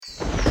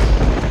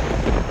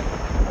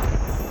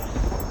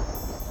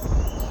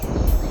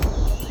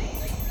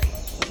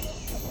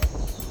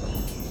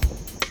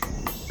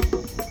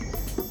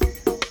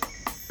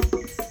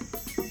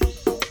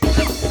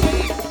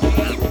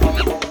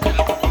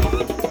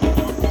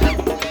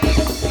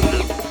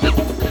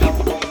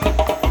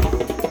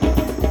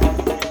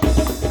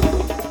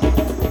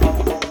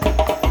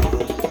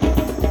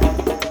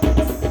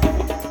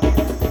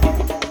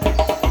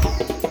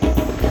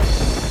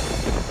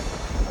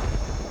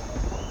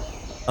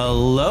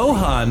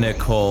Aloha,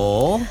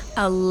 Nicole.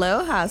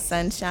 Aloha,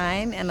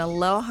 sunshine, and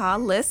aloha,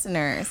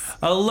 listeners.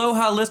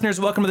 Aloha, listeners.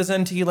 Welcome to the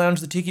Zen Tiki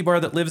Lounge, the tiki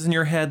bar that lives in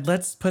your head.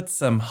 Let's put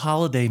some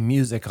holiday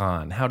music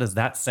on. How does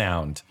that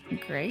sound?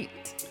 Great.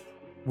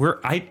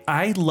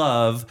 I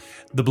love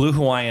the Blue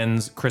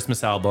Hawaiians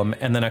Christmas album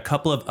and then a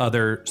couple of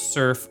other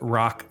surf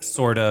rock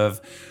sort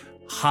of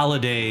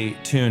holiday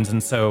tunes.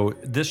 And so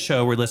this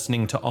show, we're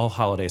listening to all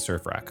holiday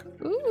surf rock.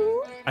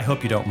 Ooh. I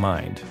hope you don't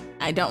mind.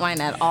 I don't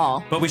mind at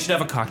all. But we should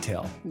have a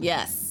cocktail.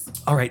 Yes.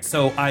 All right,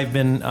 so I've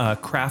been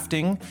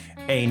crafting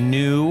a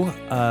new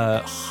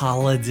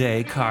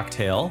holiday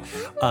cocktail.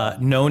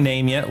 No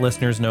name yet.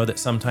 Listeners know that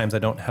sometimes I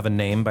don't have a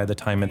name by the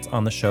time it's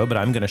on the show, but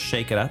I'm going to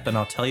shake it up and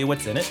I'll tell you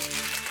what's in it.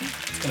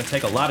 It's going to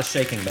take a lot of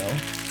shaking, though.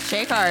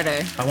 Shake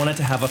harder. I want it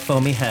to have a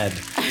foamy head.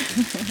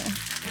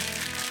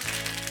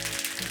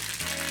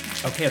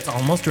 Okay, it's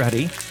almost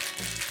ready.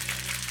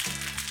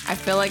 I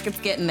feel like it's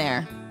getting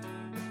there.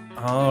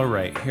 All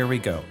right, here we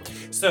go.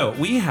 So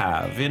we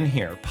have in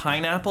here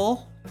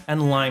pineapple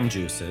and lime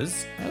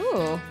juices.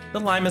 Ooh. The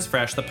lime is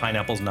fresh, the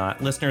pineapple's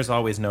not. Listeners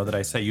always know that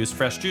I say use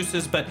fresh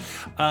juices, but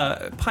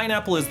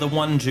pineapple is the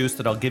one juice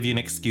that I'll give you an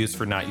excuse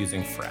for not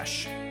using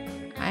fresh.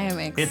 I am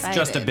excited. It's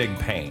just a big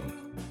pain.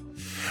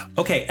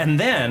 Okay, and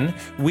then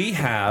we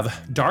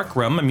have dark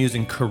rum. I'm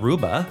using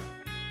Karuba.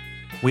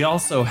 We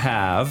also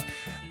have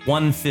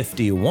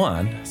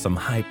 151, some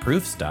high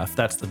proof stuff.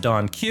 That's the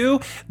Don Q.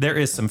 There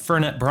is some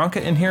Fernet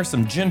Branca in here,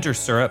 some ginger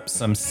syrup,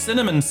 some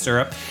cinnamon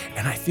syrup,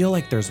 and I feel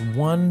like there's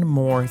one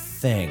more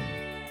thing.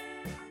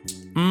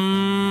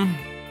 Nah,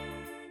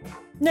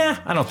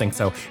 I don't think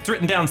so. It's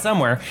written down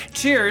somewhere.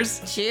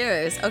 Cheers.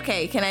 Cheers.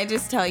 Okay, can I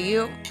just tell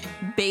you,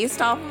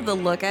 based off of the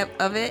look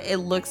of it, it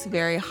looks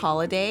very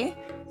holiday.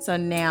 So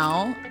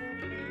now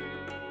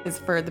is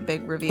for the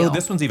big reveal. Oh,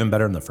 this one's even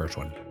better than the first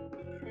one.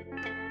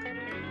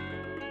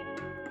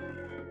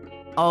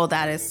 Oh,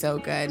 that is so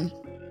good.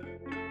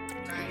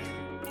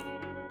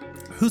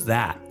 Who's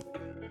that?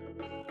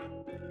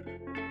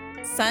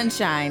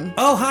 Sunshine.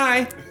 Oh,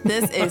 hi.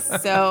 This is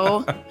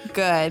so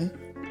good.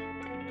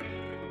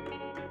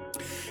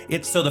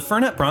 So the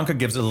Fernet Branca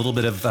gives a little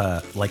bit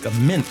of like a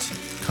mint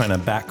kind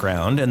of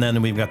background. And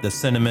then we've got the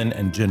cinnamon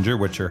and ginger,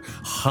 which are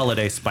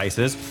holiday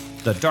spices,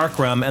 the dark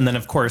rum. And then,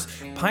 of course,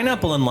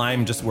 pineapple and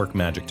lime just work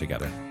magic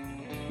together.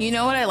 You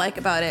know what I like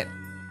about it?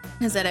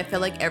 Is that I feel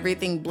like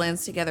everything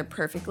blends together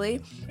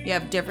perfectly. You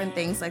have different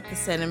things like the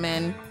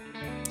cinnamon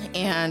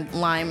and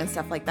lime and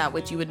stuff like that,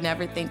 which you would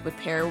never think would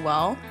pair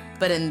well.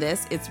 But in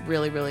this, it's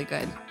really, really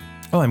good.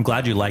 Oh, I'm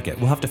glad you like it.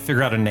 We'll have to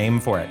figure out a name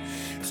for it.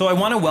 So I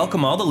want to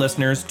welcome all the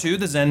listeners to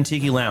the Zen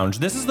Tiki Lounge.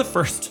 This is the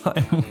first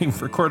time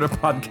we've recorded a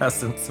podcast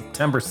since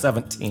September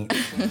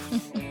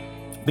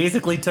 17th.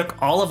 Basically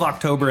took all of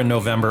October and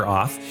November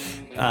off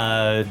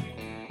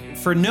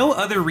for no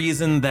other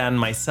reason than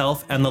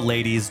myself and the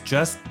ladies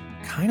just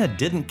kind of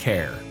didn't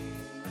care.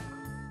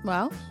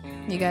 Well,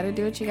 you got to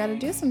do what you got to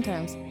do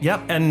sometimes.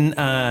 Yep,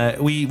 and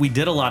we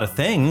did a lot of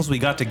things. We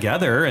got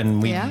together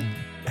and we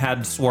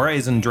had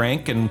soirees and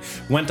drank and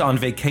went on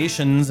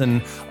vacations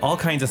and all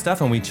kinds of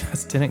stuff, and we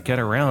just didn't get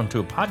around to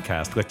a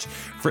podcast, which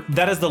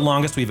that is the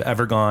longest we've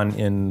ever gone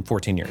in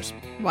 14 years.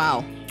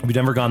 Wow. We've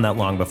never gone that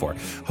long before.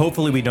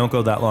 Hopefully we don't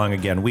go that long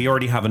again. We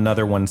already have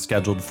another one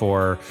scheduled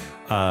for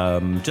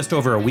just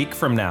over a week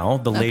from now.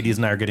 The ladies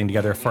and I are getting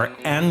together for our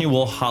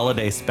annual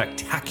holiday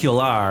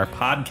spectacular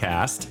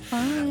podcast.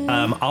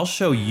 I'll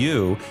show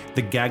you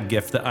the gag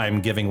gift that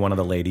I'm giving one of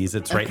the ladies.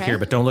 It's right here,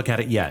 but don't look at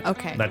it yet.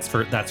 Okay. That's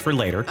for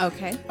later.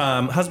 Okay.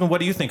 Husband, what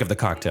do you think of the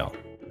cocktail?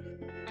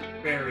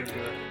 Very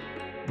good.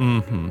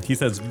 Mm-hmm. He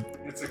says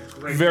It's a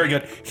great. very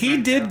good.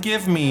 He did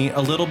give me a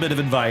little bit of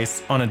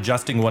advice on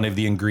adjusting one of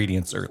the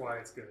ingredients. That's why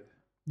it's good.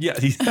 Yeah,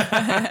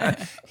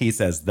 he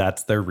says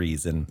that's the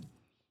reason.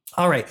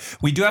 All right,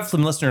 we do have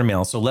some listener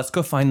mail, so let's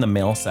go find the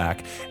mail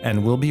sack,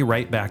 and we'll be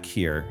right back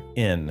here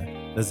in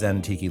the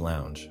Zen Tiki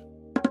Lounge.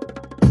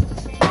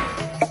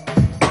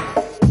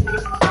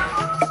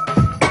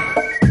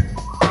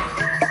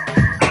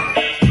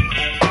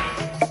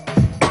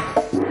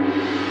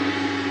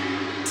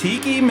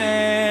 Tiki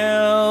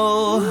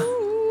mail.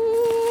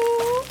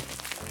 Ooh.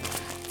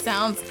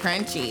 Sounds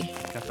crunchy.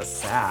 Got the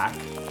sack.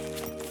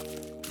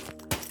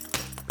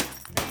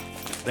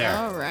 There.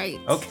 All right.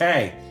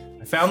 Okay,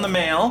 I found the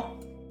mail.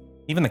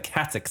 Even the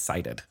cat's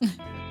excited.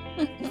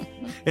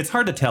 It's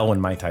hard to tell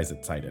when Mai Tai's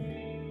excited.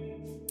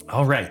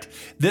 All right,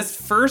 this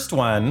first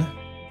one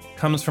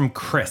comes from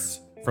Chris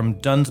from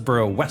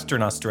Dunsborough,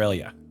 Western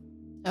Australia.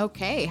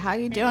 Okay, how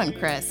you doing,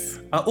 Chris?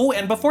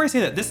 And before I say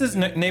that, this is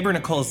neighbor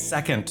Nicole's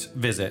second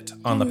visit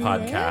on the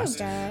podcast.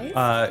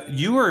 Guys.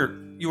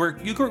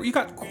 You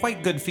got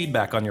quite good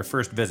feedback on your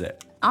first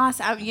visit.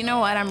 Awesome. You know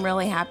what? I'm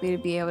really happy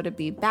to be able to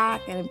be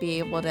back and to be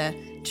able to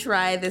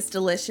try this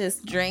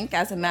delicious drink,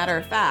 as a matter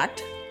of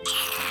fact.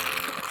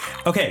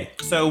 Okay,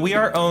 so we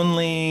are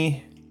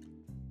only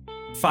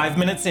 5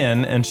 minutes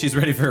in, and she's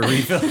ready for a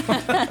refill.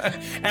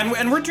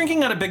 and we're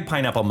drinking out of big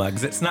pineapple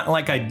mugs. It's not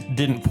like I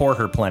didn't pour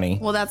her plenty.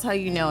 Well, that's how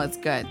you know it's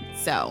good.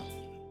 So,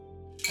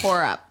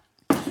 pour up.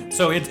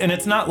 So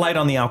it's not light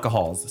on the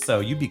alcohols, so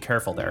you be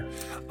careful there.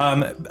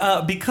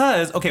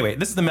 Because, okay, wait,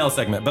 this is the male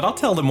segment, but I'll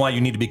tell them why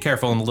you need to be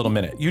careful in a little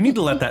minute. You need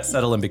to let that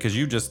settle in because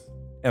you just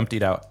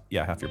emptied out,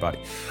 half your body.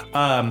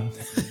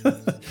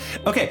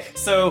 Okay,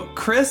 so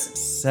Chris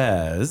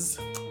says,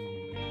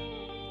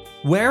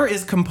 where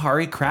is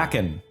Campari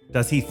Kraken?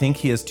 Does he think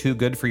he is too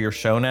good for your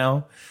show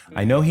now?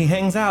 I know he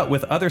hangs out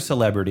with other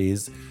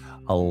celebrities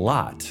a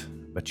lot,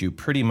 but you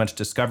pretty much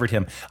discovered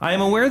him. I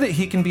am aware that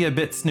he can be a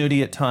bit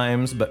snooty at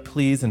times, but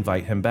please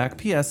invite him back.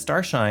 P.S.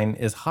 Starshine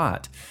is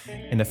hot,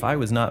 and if I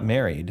was not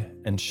married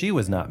and she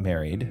was not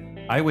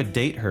married, I would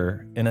date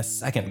her in a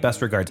second.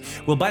 Best regards.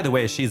 Well, by the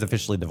way, she's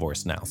officially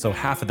divorced now, so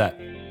half of that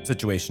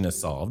situation is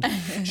solved.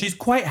 She's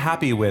quite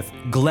happy with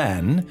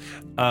Glenn.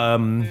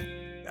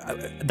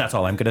 That's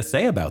all I'm going to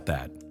say about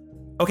that.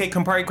 Okay,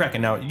 Campari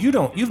Kraken. Now,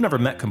 you've never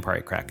met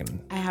Campari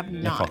Kraken. I have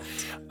not.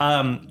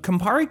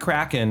 Campari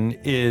Kraken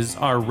is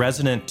our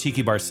resident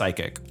tiki bar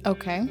psychic.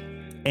 Okay.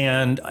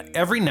 And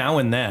every now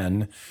and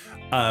then,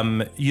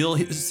 you'll,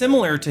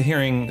 similar to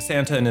hearing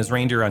Santa and his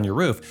reindeer on your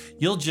roof,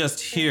 you'll just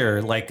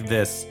hear like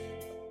this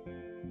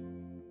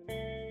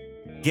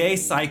gay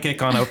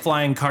psychic on a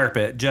flying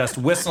carpet just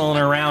whistling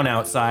around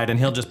outside, and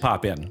he'll just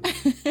pop in.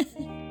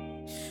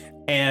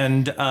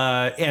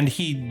 And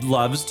he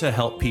loves to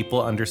help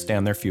people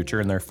understand their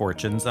future and their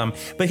fortunes.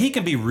 But he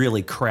can be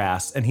really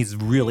crass, and he's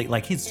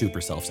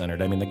super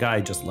self-centered. I mean, the guy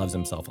just loves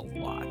himself a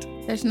lot.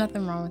 There's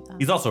nothing wrong with that.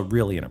 He's also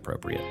really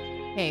inappropriate.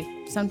 Hey,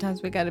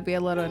 sometimes we got to be a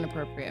little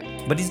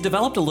inappropriate. But he's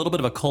developed a little bit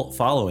of a cult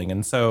following.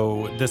 And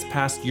so this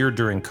past year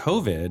during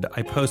COVID,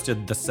 I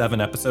posted the 7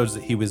 episodes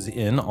that he was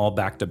in all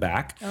back to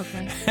back.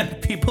 Okay.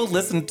 And people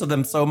listened to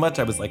them so much.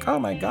 I was like, oh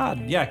my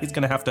God. Yeah, he's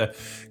going to have to,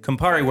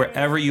 Campari,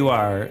 wherever you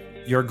are,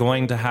 you're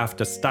going to have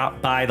to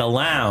stop by the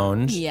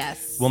lounge.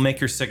 Yes. We'll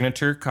make your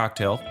signature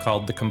cocktail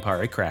called the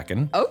Campari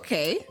Kraken.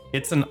 Okay.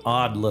 It's an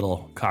odd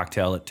little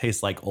cocktail. It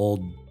tastes like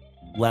old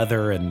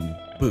leather and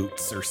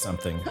boots or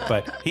something,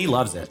 but he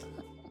loves it.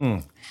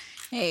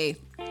 Hey.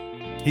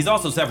 He's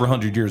also several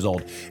hundred years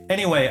old.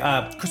 Anyway,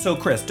 so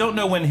Chris, don't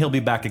know when he'll be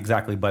back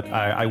exactly, but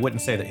I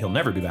wouldn't say that he'll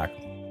never be back.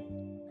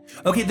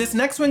 Okay, this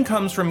next one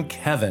comes from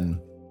Kevin.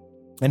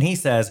 And he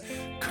says,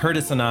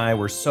 Curtis and I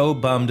were so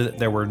bummed that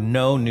there were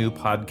no new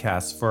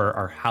podcasts for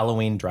our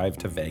Halloween drive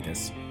to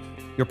Vegas.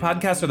 Your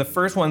podcasts are the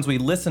first ones we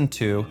listen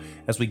to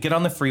as we get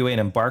on the freeway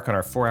and embark on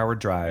our 4-hour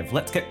drive.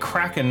 Let's get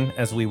cracking,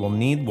 as we will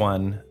need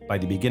one by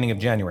the beginning of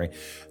January.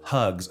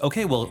 Hugs.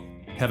 Okay, well,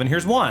 Kevin,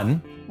 here's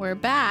one. We're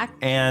back.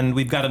 And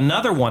we've got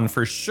another one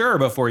for sure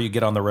before you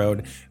get on the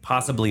road,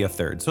 possibly a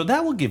third. So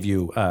that will give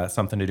you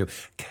something to do.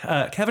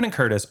 Kevin and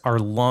Curtis are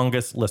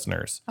longest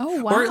listeners.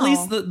 Oh, wow. Or at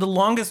least the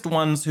longest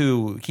ones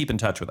who keep in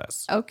touch with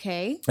us.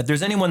 Okay. If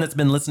there's anyone that's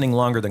been listening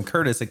longer than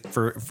Curtis,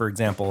 for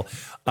example,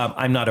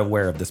 I'm not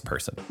aware of this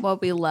person. Well,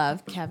 we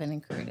love Kevin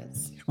and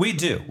Curtis. We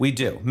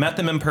do. Met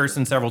them in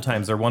person several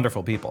times. They're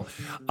wonderful people.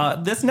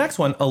 This next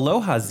one,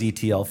 aloha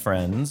ZTL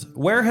friends.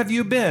 Where have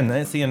you been?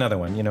 I see another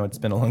one. It's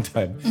been a long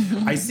time.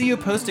 I see you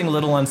posting a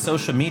little on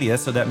social media,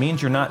 so that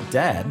means you're not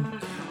dead.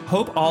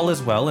 Hope all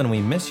is well and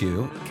we miss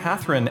you.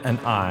 Catherine and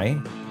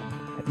I,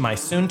 my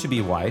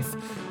soon-to-be wife,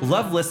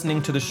 love listening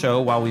to the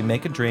show while we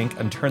make a drink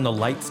and turn the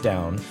lights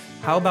down.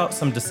 How about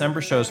some December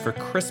shows for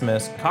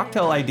Christmas?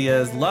 Cocktail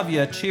ideas. Love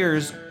ya.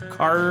 Cheers.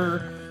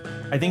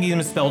 I think he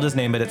misspelled his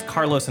name, but it's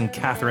Carlos and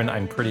Catherine,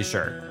 I'm pretty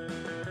sure.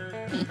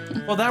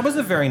 Well, that was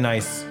a very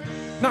nice...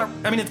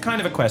 it's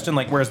kind of a question,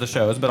 like, where's the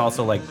shows, but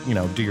also, like,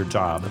 do your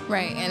job.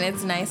 Right, and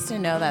it's nice to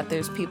know that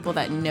there's people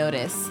that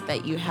notice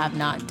that you have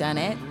not done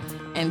it,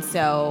 and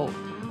so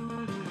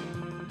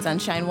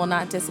Sunshine will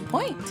not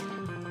disappoint.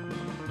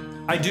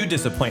 I do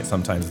disappoint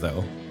sometimes,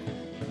 though.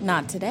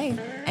 Not today,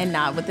 and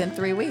not within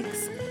 3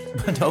 weeks.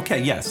 But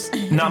okay, yes.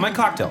 Not my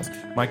cocktails.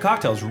 My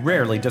cocktails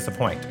rarely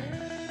disappoint.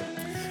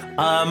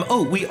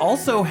 We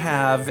also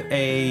have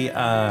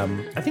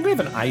I think we have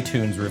an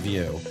iTunes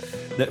review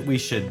that we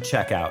should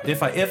check out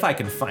if I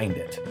can find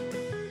it.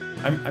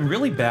 I'm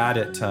really bad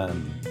at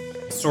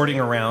sorting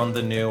around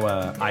the new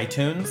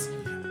iTunes.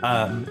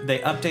 They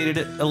updated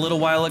it a little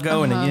while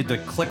ago, and you had to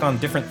click on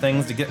different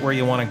things to get where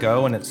you want to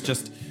go, and it's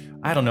just,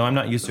 I don't know, I'm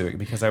not used to it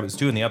because I was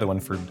doing the other one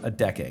for a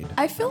decade.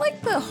 I feel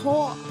like the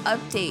whole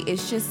update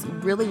is just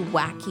really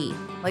wacky.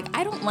 Like,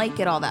 I don't like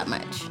it all that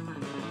much.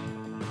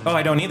 Oh,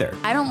 I don't either.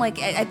 I don't like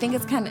it. I think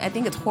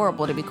it's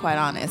horrible, to be quite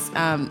honest.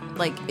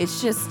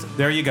 It's just...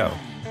 There you go.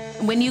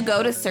 When you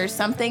go to search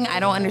something, I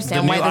don't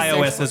understand why the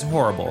iOS is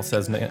horrible,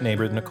 says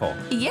neighbor Nicole.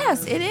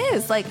 Yes, it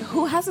is. Like,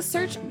 who has the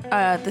search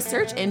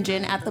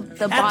engine at the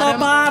bottom? At the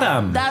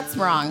bottom. That's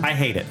wrong. I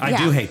hate it. I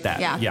do hate that.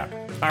 Yeah.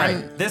 All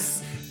right.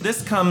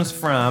 This comes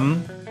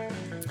from...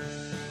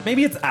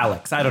 Maybe it's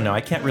Alex. I don't know.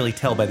 I can't really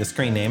tell by the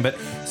screen name, but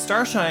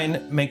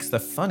Starshine makes the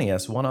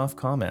funniest one-off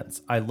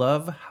comments. I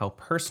love how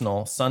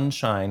personal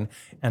Sunshine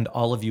and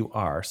all of you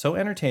are. So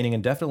entertaining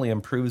and definitely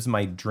improves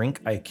my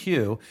drink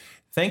IQ.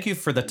 Thank you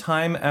for the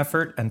time,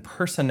 effort, and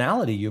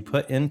personality you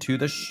put into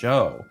the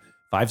show.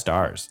 5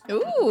 stars.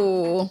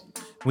 Ooh.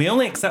 We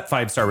only accept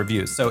 5-star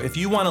reviews. So if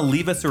you want to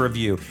leave us a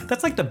review,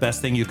 that's like the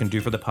best thing you can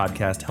do for the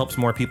podcast. Helps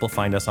more people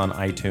find us on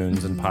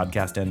iTunes and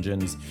podcast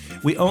engines.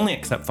 We only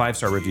accept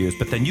 5-star reviews,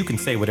 but then you can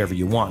say whatever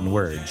you want in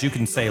words. You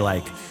can say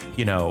like,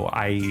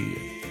 I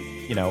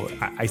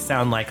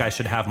sound like I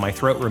should have my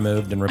throat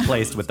removed and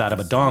replaced with that of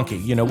a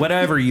donkey.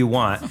 Whatever you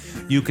want,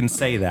 you can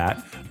say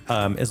that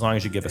as long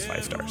as you give us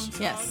 5 stars.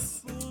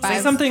 Yes. Say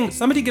something.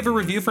 Somebody give a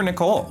review for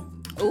Nicole.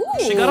 Ooh.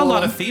 She got a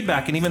lot of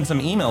feedback and even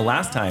some email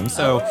last time.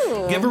 So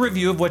give a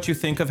review of what you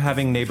think of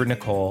having neighbor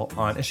Nicole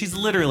on. She's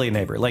literally a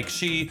neighbor. Like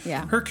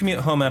her commute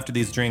home after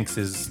these drinks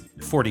is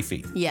 40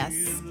 feet. Yes.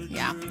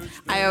 Yeah.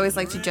 I always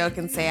like to joke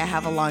and say I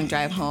have a long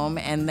drive home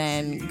and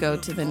then go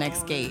to the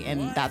next gate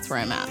and that's where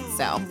I'm at.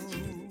 So.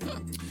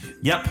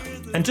 Yep.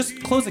 And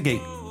just close the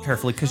gate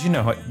carefully because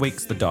it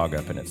wakes the dog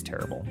up and it's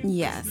terrible.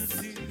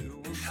 Yes.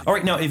 All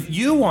right, now, if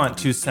you want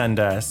to send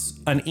us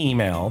an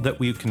email that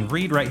we can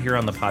read right here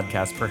on the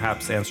podcast,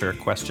 perhaps answer a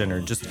question, or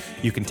just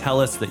you can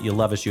tell us that you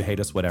love us, you hate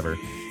us, whatever.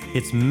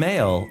 It's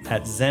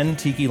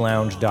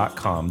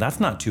mail@zentikilounge.com. That's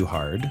not too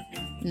hard.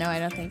 No, I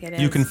don't think it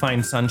is. You can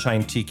find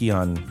Sunshine Tiki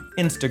on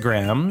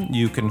Instagram.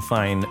 You can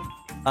find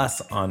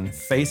us on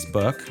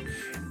Facebook.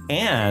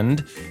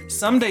 And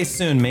someday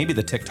soon, maybe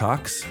the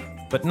TikToks,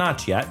 but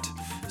not yet.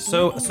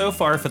 So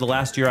far for the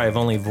last year, I've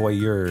only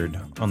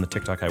voyeured on the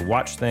TikTok. I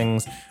watch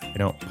things. I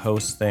don't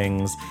post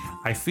things.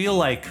 I feel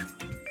like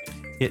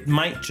it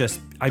might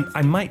just,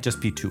 I might just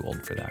be too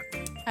old for that.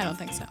 I don't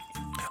think so.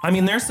 I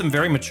mean, there's some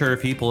very mature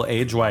people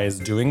age-wise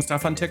doing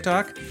stuff on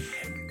TikTok.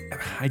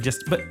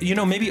 But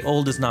maybe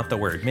old is not the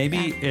word.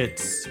 Maybe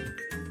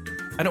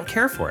I don't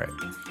care for it.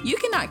 You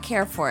cannot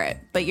care for it,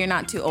 but you're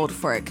not too old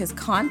for it because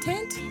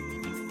content,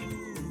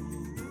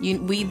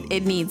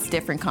 it needs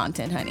different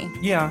content, honey.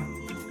 Yeah.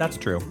 That's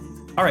true.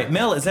 All right,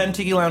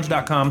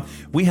 mail@zentikilounge.com.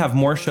 We have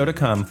more show to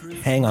come.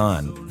 Hang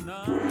on.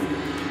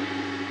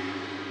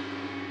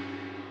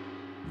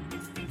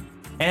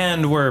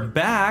 And we're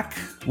back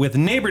with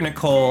Neighbor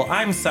Nicole.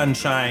 I'm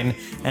Sunshine.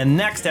 And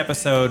next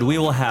episode, we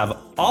will have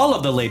all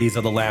of the ladies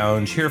of the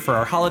lounge here for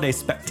our holiday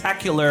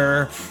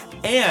spectacular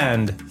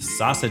and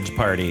sausage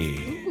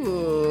party.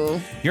 Ooh.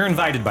 You're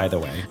invited, by the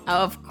way.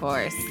 Of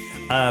course.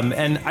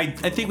 And I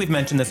think we've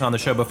mentioned this on the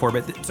show before,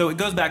 but so it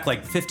goes back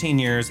like 15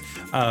 years.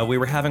 We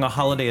were having a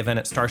holiday event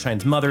at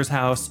Starshine's mother's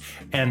house,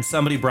 and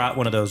somebody brought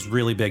one of those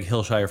really big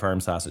Hillshire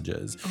Farm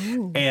sausages.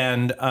 Ooh.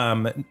 And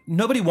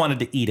nobody wanted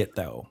to eat it,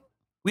 though.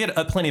 We had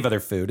plenty of other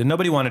food, and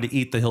nobody wanted to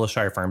eat the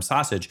Hillshire Farm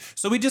sausage.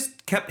 So we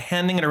just kept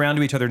handing it around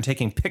to each other and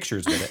taking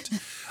pictures with it.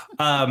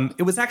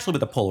 It was actually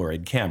with a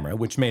Polaroid camera,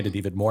 which made it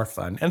even more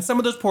fun. And some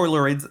of those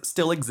Polaroids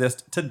still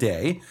exist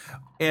today.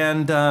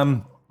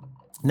 And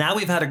now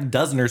we've had a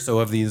dozen or so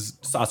of these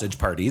sausage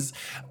parties,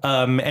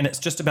 and it's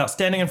just about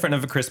standing in front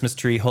of a Christmas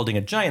tree, holding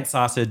a giant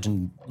sausage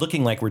and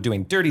looking like we're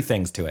doing dirty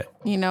things to it.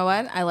 You know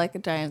what? I like a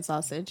giant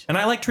sausage. And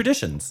I like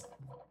traditions.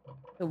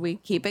 So we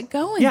keep it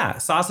going. Yeah,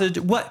 sausage.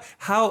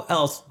 How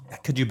else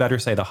could you better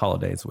say the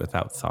holidays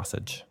without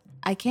sausage?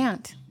 I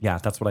can't. Yeah,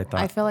 that's what I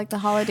thought. I feel like the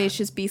holidays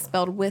should be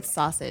spelled with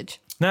sausage.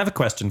 Now I have a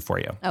question for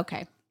you.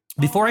 Okay.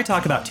 Before I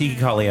talk about Tiki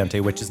Caliente,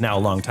 which is now a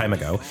long time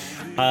ago,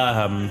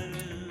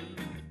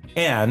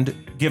 and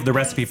give the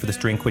recipe for this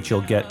drink, which you'll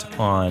get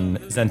on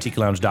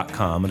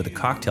zentikilounge.com under the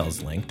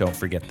cocktails link. Don't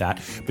forget that.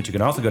 But you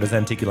can also go to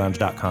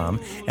zentikilounge.com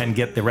and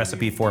get the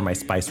recipe for my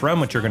spice rum,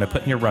 which you're going to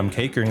put in your rum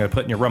cake. You're going to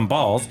put in your rum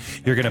balls.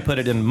 You're going to put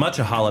it in much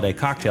of holiday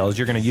cocktails.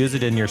 You're going to use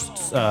it in your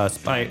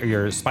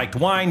spiked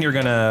wine. You're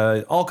going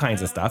to all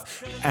kinds of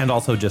stuff, and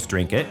also just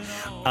drink it.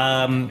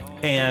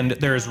 And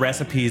there's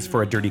recipes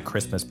for a dirty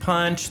Christmas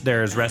punch.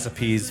 There's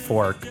recipes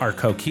for our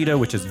coquito,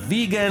 which is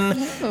vegan.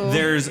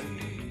 Ooh.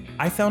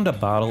 I found a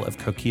bottle of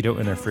coquito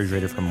in the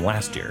refrigerator from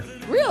last year.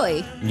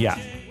 Really? Yeah.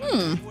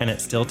 And it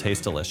still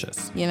tastes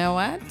delicious. You know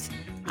what?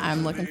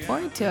 I'm looking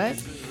forward to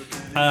it.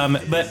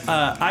 But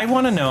I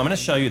want to know, I'm going to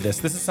show you this.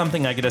 This is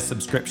something I get a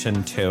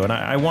subscription to, and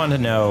I want to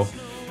know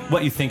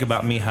what you think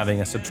about me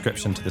having a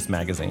subscription to this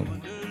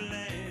magazine.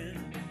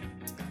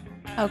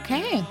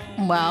 Okay.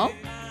 Well,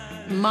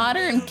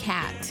 Modern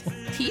Cat.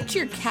 Teach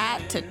your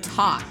cat to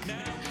talk.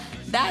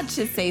 That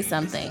should say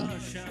something.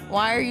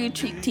 Why are you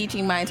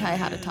teaching Mai Tai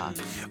how to talk?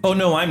 Oh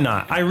no, I'm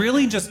not. I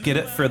really just get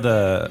it for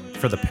the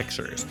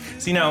pictures.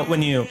 See, now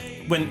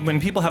when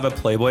people have a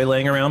Playboy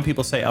laying around,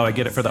 people say, "Oh, I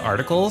get it for the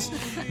articles,"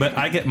 but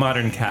I get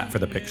Modern Cat for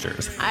the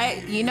pictures.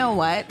 You know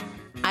what?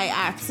 I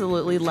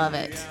absolutely love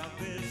it.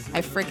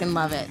 I freaking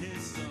love it.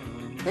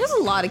 There's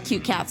a lot of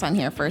cute cats on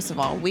here. First of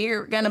all,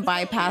 we're gonna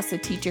bypass the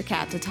teach your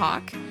cat to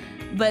talk,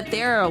 but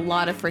there are a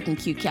lot of freaking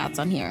cute cats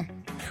on here.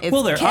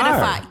 Well, there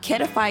are.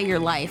 Catify your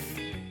life.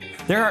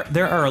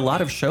 There are a lot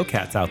of show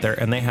cats out there,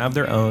 and they have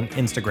their own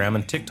Instagram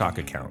and TikTok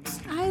accounts.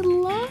 I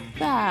love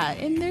that,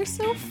 and they're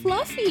so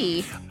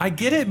fluffy. I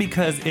get it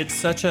because it's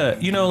such a,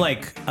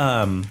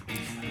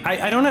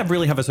 I don't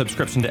really have a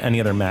subscription to any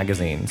other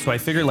magazine, so I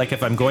figure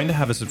if I'm going to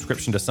have a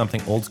subscription to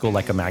something old school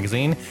like a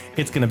magazine,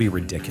 it's going to be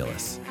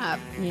ridiculous.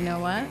 You know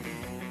what?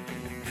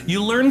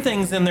 You learn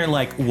things in there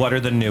like what are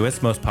the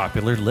newest, most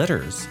popular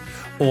litters,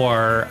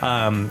 Or,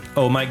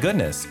 oh my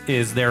goodness,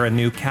 is there a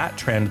new cat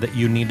trend that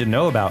you need to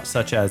know about?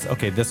 Such as,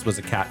 okay, this was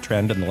a cat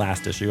trend in the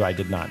last issue. I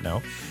did not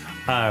know.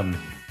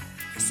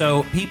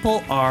 So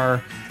people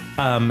are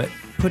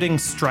putting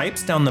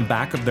stripes down the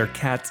back of their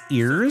cat's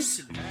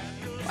ears.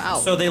 Wow.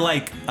 So they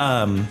like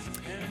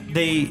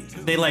they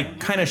like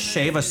kind of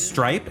shave a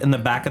stripe in the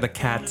back of the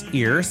cat's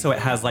ear so it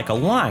has like a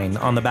line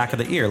on the back of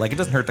the ear. Like it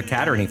doesn't hurt the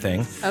cat or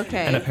anything.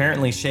 Okay. And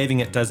apparently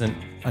shaving it doesn't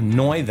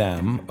annoy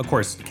them. Of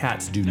course,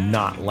 cats do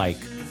not like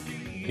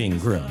being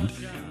groomed.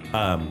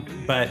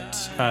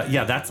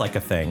 Yeah, that's like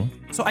a thing.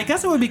 So I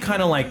guess it would be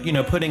kind of like, you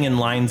know, putting in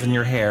lines in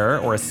your hair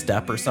or a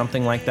step or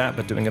something like that,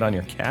 but doing it on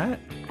your cat.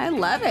 I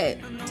love it.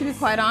 To be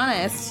quite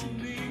honest,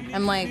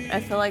 I'm like, I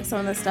feel like some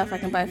of the stuff I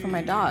can buy for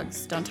my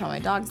dogs. Don't tell my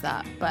dogs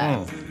that, but.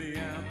 Oh,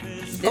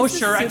 this is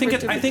sure. I think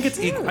super it's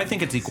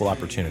duper equal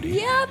opportunity.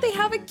 Yeah, they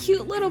have a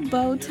cute little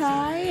bow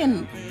tie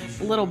and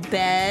little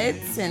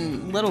beds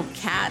and little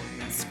cat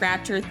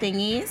scratcher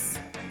thingies.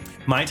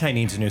 My tie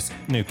needs a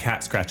new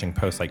cat scratching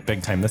post, like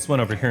big time. This one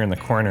over here in the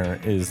corner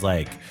is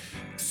like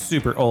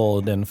super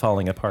old and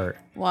falling apart.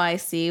 Well, I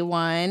see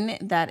one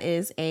that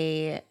is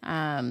a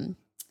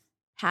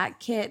Pat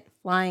Kit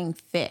flying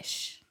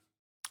fish.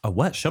 A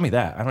what? Show me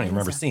that. I don't even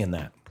remember a- seeing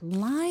that.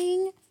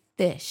 Flying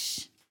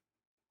fish.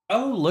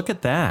 Oh, look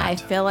at that. I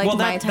feel like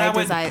my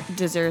tie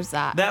deserves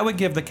that. That would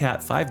give the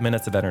cat 5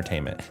 minutes of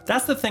entertainment.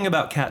 That's the thing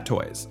about cat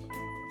toys.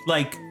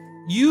 Like,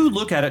 you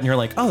look at it and you're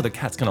like, oh, the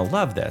cat's gonna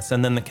love this.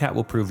 And then the cat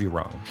will prove you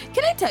wrong.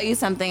 Can I tell you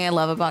something I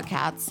love about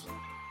cats?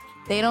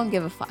 They don't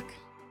give a fuck.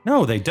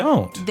 No, they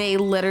don't. They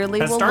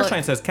literally As will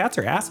Starshine says, cats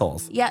are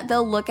assholes. Yeah,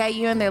 they'll look at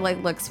you and they're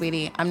like, look,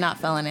 sweetie, I'm not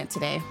feeling it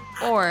today.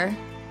 Or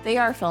they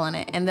are feeling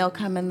it and they'll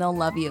come and they'll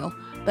love you.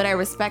 But I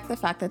respect the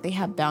fact that they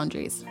have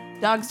boundaries.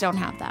 Dogs don't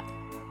have that.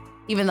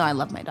 Even though I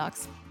love my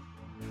dogs.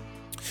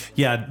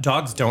 Yeah,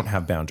 dogs don't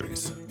have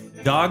boundaries.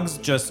 Dogs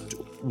just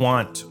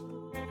want.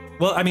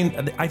 Well, I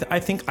mean,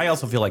 I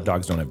also feel like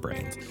dogs don't have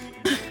brains.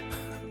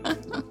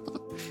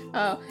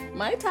 Oh,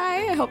 my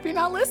tie, I hope you're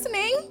not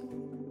listening.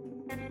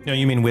 No,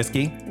 you mean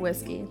Whiskey?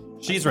 Whiskey.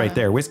 She's right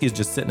there. Whiskey's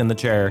just sitting in the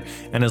chair.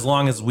 And as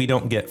long as we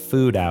don't get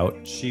food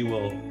out, she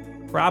will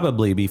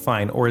probably be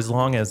fine. Or as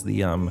long as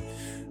the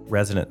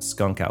resident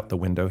skunk out the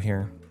window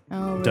here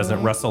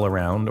doesn't rustle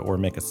around or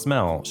make a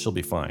smell, she'll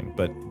be fine.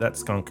 But that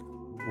skunk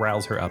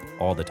riles her up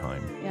all the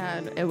time. Yeah,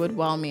 it would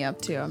well me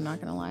up too. I'm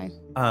not going to lie.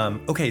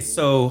 Okay,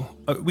 so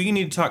we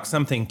need to talk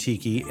something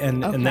Tiki,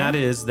 and that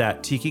is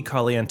that Tiki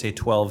Caliente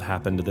 12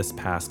 happened this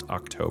past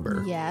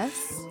October.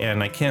 Yes.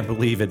 And I can't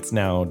believe it's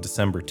now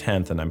December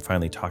 10th and I'm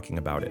finally talking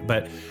about it.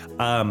 But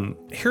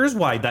here's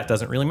why that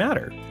doesn't really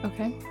matter.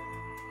 Okay.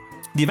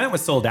 The event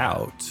was sold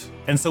out.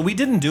 And so we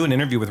didn't do an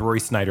interview with Rory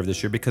Snyder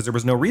this year because there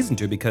was no reason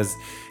to, because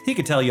he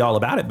could tell you all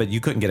about it, but you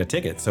couldn't get a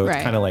ticket. So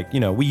it's kind of like,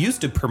 you know, we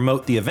used to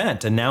promote the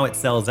event and now it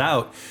sells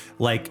out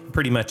like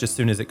pretty much as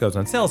soon as it goes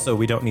on sale. So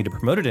we don't need to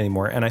promote it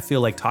anymore. And I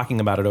feel like talking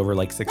about it over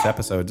like 6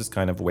 episodes is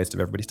kind of a waste of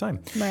everybody's time.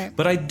 Right.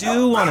 But I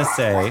do want to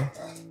say,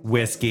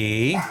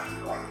 Whiskey,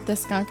 The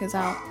skunk is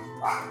out.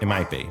 it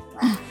might be.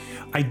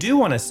 I do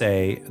want to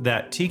say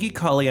that Tiki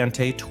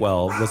Caliente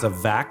 12 was a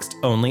Vaxxed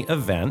only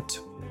event.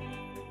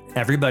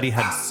 Everybody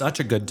had such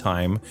a good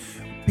time.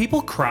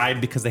 People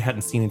cried because they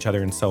hadn't seen each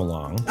other in so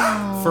long.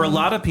 For a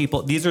lot of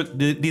people, these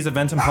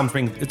events in Palm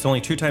Springs, it's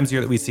only 2 times a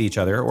year that we see each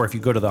other. Or if you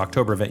go to the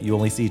October event, you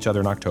only see each other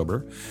in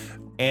October.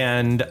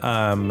 And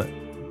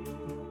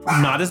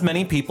not as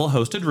many people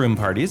hosted room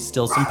parties.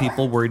 Still some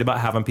people worried about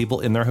having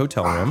people in their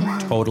hotel room.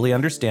 Totally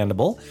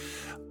understandable.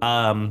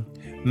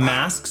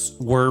 Masks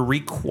were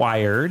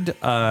required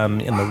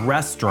in the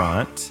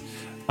restaurant.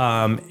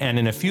 And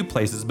in a few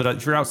places, but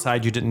if you're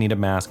outside, you didn't need a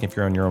mask. If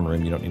you're in your own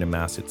room, you don't need a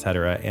mask,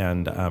 etc.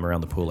 And around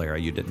the pool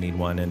area, you didn't need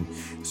one. And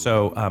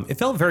so it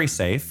felt very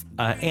safe.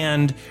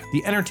 And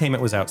the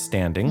entertainment was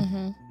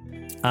outstanding.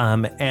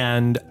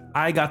 And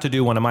I got to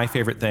do one of my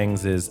favorite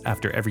things is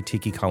after every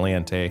Tiki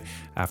Caliente,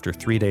 after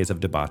 3 days of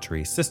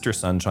debauchery, Sister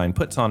Sunshine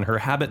puts on her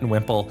habit and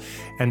wimple,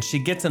 and she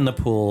gets in the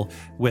pool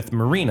with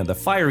Marina, the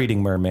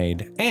fire-eating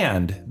mermaid,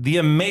 and the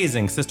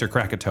amazing Sister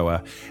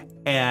Krakatoa.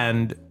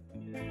 And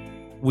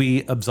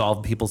we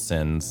absolve people's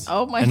sins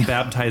and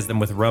baptize them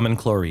with rum and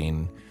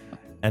chlorine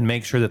and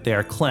make sure that they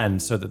are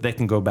cleansed so that they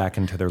can go back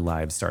into their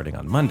lives starting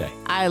on Monday.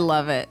 I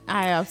love it.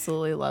 I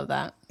absolutely love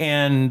that.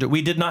 And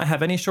we did not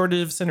have any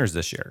shortage of sinners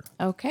this year.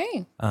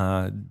 Okay.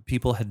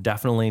 People had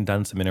definitely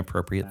done some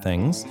inappropriate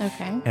things.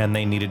 Okay. And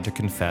they needed to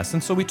confess.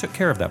 And so we took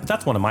care of that. But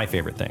that's one of my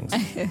favorite things.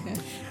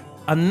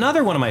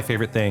 Another one of my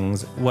favorite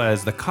things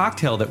was the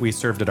cocktail that we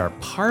served at our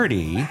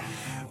party.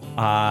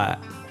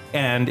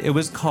 And it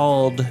was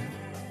called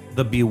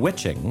The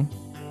Bewitching.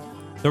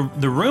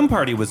 The room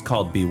party was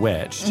called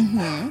Bewitched.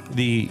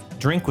 The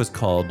drink was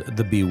called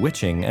The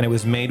Bewitching, and it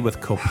was made with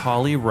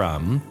Kopali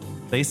rum.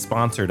 They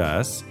sponsored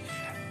us.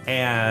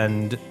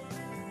 And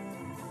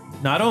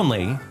not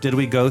only did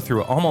we go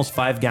through almost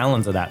 5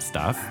 gallons of that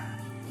stuff,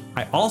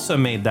 I also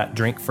made that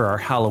drink for our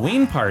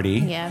Halloween party.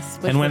 Yes,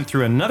 which And went was-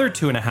 through another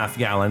 2.5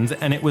 gallons,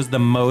 and it was the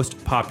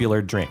most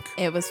popular drink.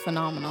 It was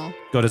phenomenal.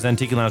 Go to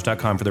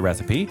zentikilounge.com for the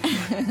recipe.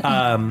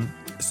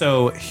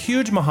 So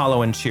huge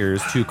mahalo and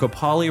cheers to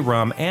Kopali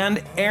Rum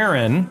and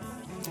Aaron.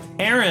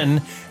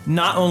 Aaron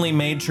not only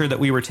made sure that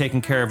we were taken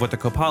care of with the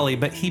Kopali,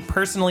 but he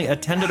personally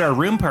attended our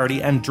room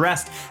party and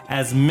dressed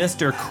as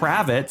Mr.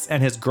 Kravitz,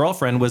 and his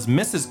girlfriend was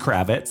Mrs.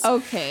 Kravitz.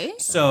 Okay.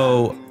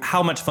 So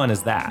how much fun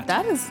is that?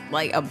 That is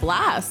like a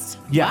blast.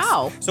 Yes.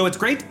 Wow. So it's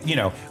great. You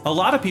know, a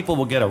lot of people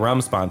will get a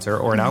rum sponsor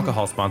or an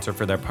alcohol sponsor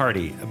for their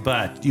party,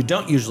 but you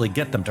don't usually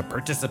get them to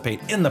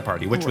participate in the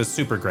party, which was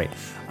super great.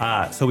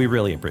 So we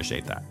really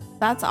appreciate that.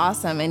 That's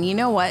awesome. And you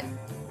know what?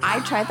 I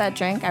tried that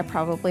drink. I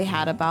probably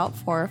had about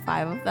 4 or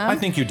 5 of them. I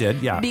think you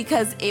did, yeah.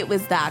 Because it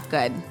was that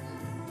good.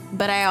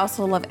 But I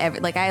also love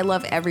I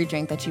love every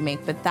drink that you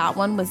make, but that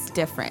one was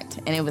different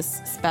and it was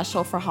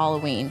special for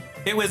Halloween.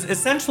 It was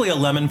essentially a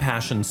lemon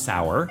passion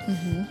sour.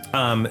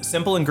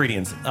 Simple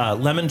ingredients: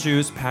 lemon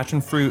juice, passion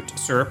fruit,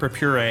 syrup or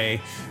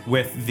puree,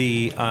 with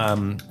the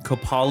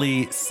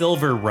Kopali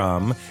Silver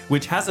rum,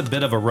 which has a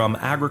bit of a rum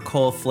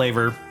agricole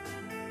flavor,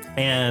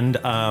 and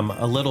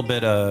a little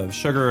bit of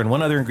sugar and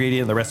one other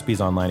ingredient. The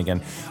recipe's online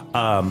again.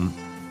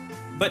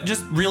 But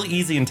just really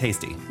easy and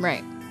tasty.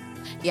 Right.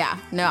 Yeah.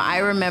 No, I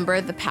remember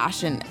the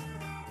passion,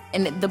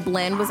 and the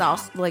blend was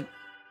also like,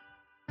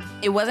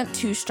 it wasn't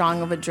too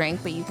strong of a drink,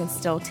 but you can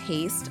still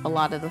taste a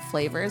lot of the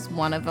flavors.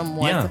 One of them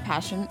was Yeah.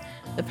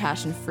 the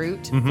passion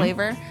fruit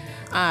flavor.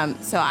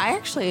 So I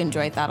actually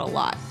enjoyed that a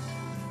lot.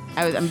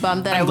 I'm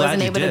bummed that I'm I glad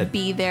wasn't you able to did.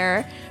 be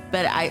there,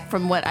 but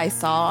from what I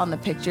saw on the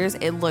pictures,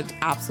 it looked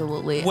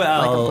absolutely Well,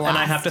 like a blast. and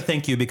I have to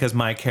thank you because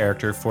my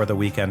character for the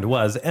weekend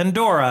was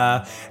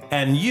Endora,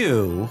 and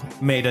you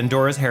made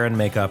Endora's hair and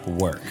makeup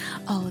work.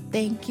 Oh,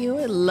 thank you.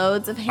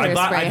 Loads of hairspray,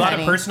 I bought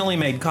honey. a personally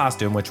made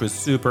costume, which was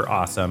super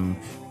awesome,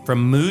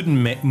 from Moon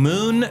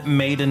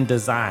Maiden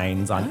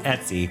Designs on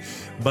Etsy.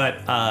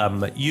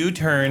 But you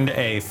turned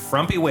a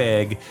frumpy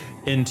wig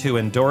into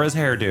Endora's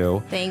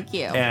hairdo. Thank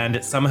you. And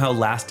it somehow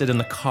lasted in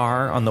the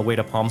car on the way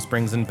to Palm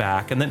Springs and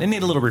back. And then it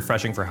needed a little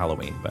refreshing for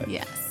Halloween. But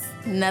Yes.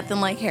 Nothing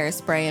like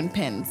hairspray and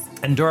pins.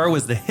 Endora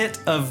was the hit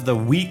of the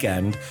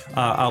weekend.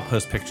 I'll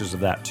post pictures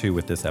of that too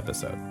with this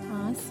episode.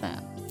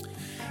 Awesome.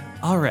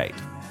 All right.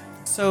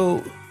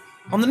 So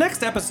on the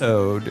next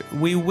episode,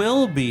 we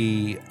will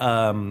be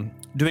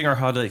doing our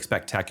holiday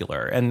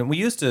spectacular. And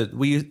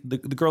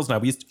the girls and I,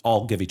 we used to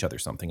all give each other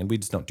something, and we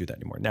just don't do that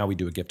anymore. Now we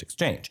do a gift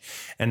exchange.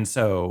 And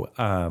so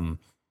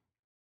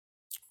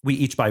we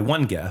each buy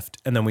one gift,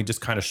 and then we just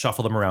kind of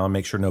shuffle them around and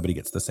make sure nobody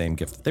gets the same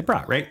gift that they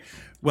brought, right?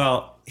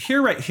 Well,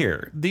 right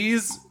here,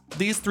 these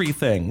 3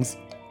 things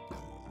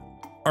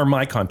are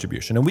my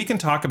contribution. And we can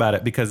talk about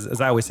it because,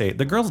 as I always say,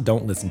 the girls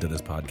don't listen to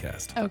this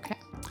podcast. Okay.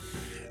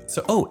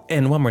 So,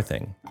 and one more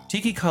thing.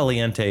 Tiki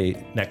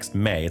Caliente next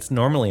May. It's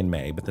normally in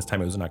May, but this time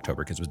it was in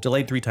October because it was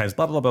delayed 3 times,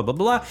 blah, blah, blah, blah,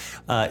 blah.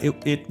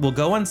 It will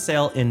go on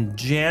sale in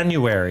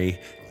January,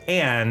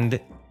 and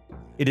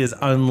it is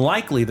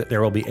unlikely that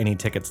there will be any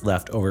tickets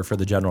left over for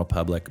the general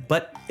public,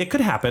 but it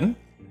could happen.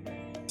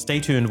 Stay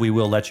tuned. We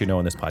will let you know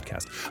in this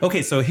podcast.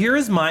 Okay, so here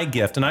is my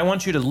gift, and I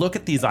want you to look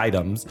at these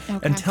items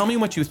and tell me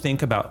what you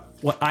think about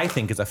what I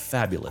think is a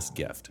fabulous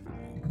gift.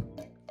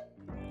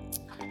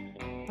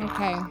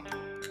 Okay.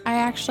 I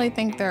actually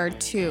think there are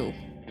 2.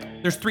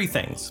 There's 3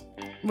 things.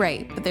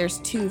 Right, but there's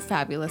 2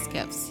 fabulous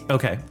gifts.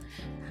 Okay.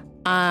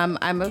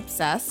 I'm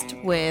obsessed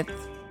with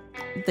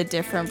the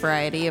different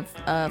variety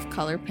of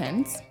color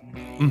pins.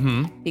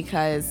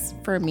 Because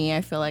for me,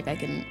 I feel like I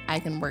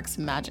can work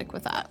some magic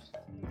with that.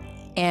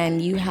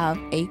 And you have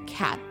a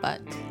cat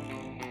butt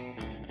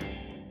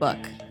book.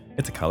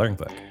 It's a coloring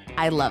book.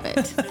 I love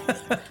it.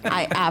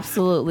 I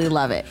absolutely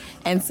love it.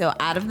 And so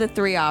out of the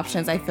 3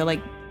 options, I feel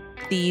like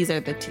these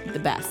are the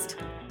best.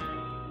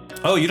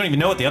 Oh, you don't even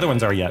know what the other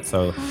ones are yet.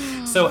 So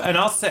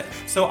I'll say,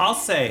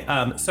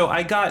 so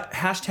I got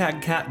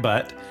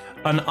 #catbutt,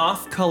 an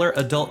off-color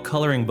adult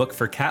coloring book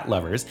for cat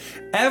lovers.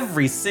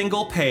 Every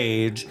single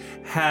page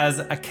has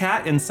a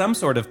cat in some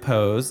sort of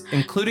pose,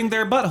 including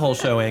their butthole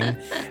showing.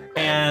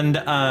 And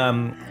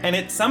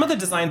some of the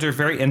designs are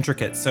very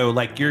intricate. So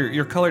like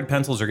your colored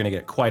pencils are gonna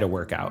get quite a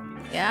workout.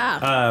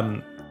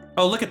 Yeah.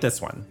 Oh, look at this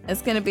one.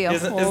 It's gonna be a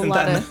Isn't whole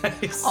that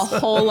nice?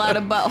 lot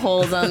of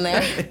buttholes on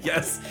there.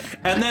 Yes.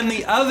 And then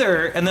the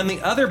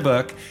other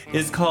book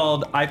is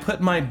called I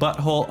Put My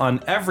Butthole on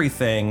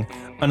Everything,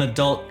 an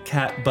adult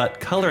cat butt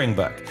coloring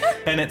book.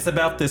 And it's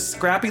about this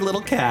scrappy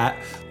little cat.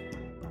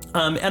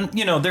 And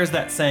there's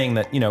that saying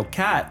that,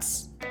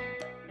 cats,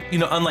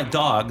 unlike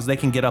dogs, they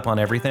can get up on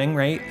everything,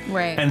 right?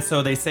 Right. And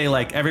so they say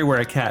like everywhere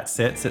a cat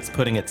sits, it's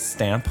putting its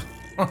stamp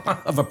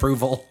of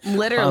approval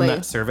Literally. on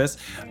that service.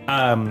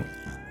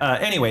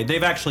 Anyway,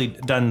 they've actually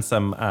done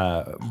some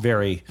I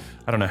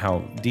don't know how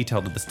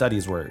detailed the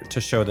studies were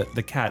to show that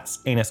the cat's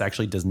anus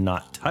actually does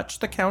not touch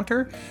the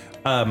counter,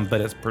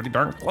 but it's pretty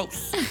darn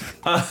close.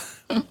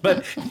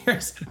 But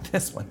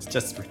this one's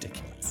just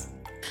ridiculous.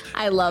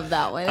 I love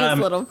that one. His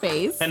little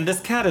face. And this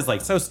cat is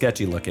like so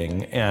sketchy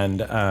looking,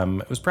 and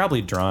it was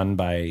probably drawn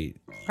by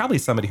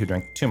somebody who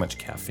drank too much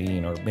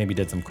caffeine or maybe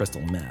did some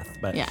crystal meth.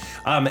 But Yeah.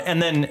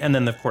 and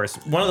then of course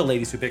one of the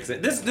ladies who picks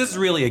it. This is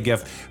really a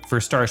gift for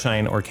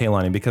Starshine or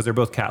Kaylani because they're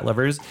both cat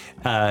lovers.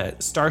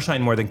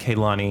 Starshine more than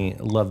Kaylani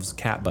loves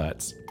cat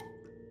butts.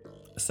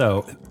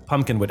 So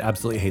Pumpkin would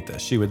absolutely hate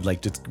this. She would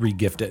like just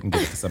re-gift it and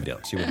give it to somebody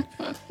else. She would.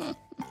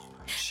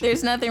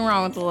 There's nothing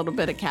wrong with a little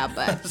bit of cat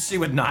butt. She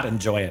would not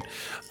enjoy it.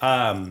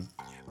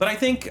 But I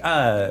think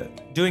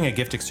doing a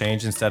gift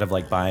exchange instead of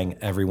like buying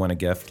everyone a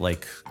gift,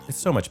 like it's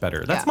so much better.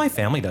 That's Yeah. what my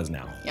family does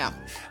now. Yeah.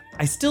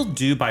 I still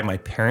do buy my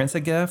parents a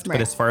gift, Right.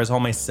 but as far as all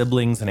my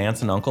siblings and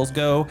aunts and uncles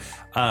go,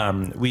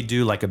 we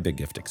do like a big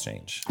gift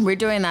exchange. We're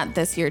doing that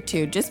this year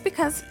too, just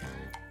because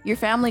your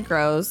family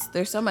grows.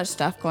 There's so much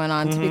stuff going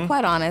on. To be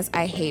quite honest,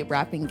 I hate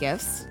wrapping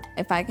gifts.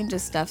 If I can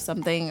just stuff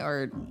something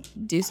or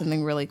do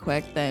something really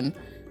quick, then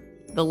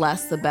the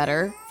less the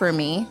better for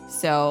me.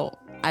 So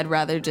I'd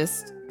rather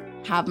just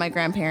have my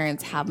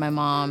grandparents, have my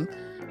mom,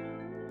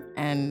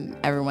 and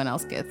everyone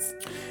else gets,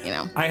 you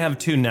know. I have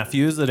 2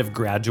 nephews that have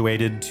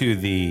graduated to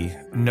the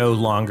no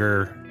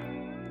longer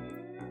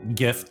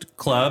gift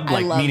club, I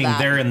like love meaning that.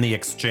 they're in the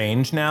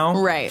exchange now.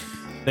 Right.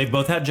 They've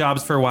both had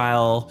jobs for a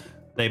while.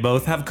 They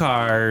both have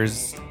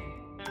cars.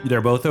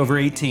 They're both over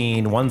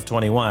 18. One's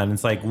 21.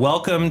 It's like,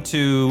 welcome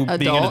to being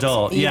an Adult.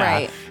 adult. Yeah.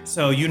 Right.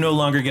 So you no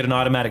longer get an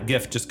automatic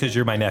gift just because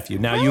you're my nephew.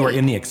 Now you are Right.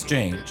 in the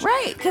exchange.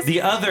 Right. Because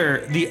The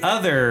other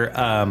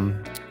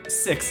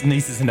 6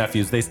 nieces and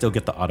nephews, they still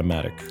get the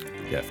automatic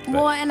gift. but-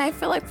 well, and I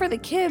feel like for the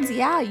kids,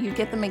 yeah, you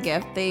get them a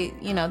gift. They,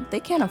 you know,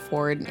 they can't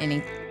afford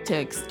to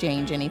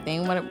exchange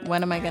anything.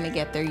 When am I going to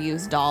get their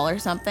used doll or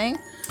something?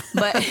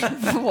 But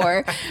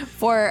for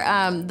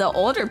the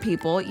older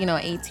people, you know,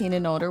 18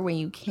 and older, when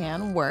you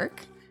can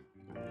work,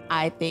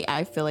 I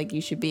feel like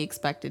you should be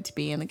expected to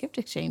be in the gift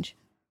exchange.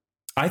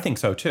 I think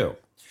so too.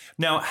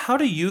 Now, how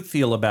do you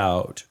feel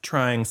about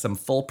trying some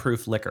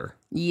foolproof liquor?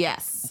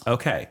 Yes.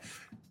 Okay.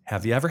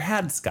 Have you ever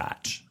had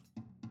scotch?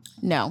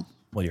 No.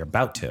 Well, you're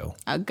about to.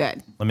 Oh,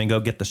 good. Let me go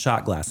get the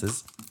shot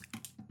glasses.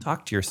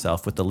 Talk to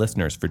yourself with the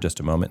listeners for just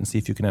a moment and see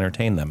if you can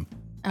entertain them.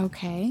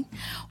 Okay.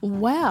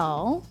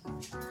 Well,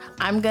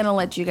 I'm going to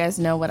let you guys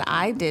know what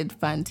I did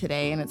fun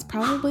today, and it's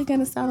probably going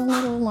to sound a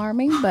little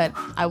alarming, but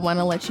I want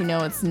to let you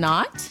know it's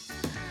not.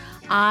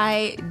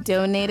 I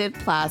donated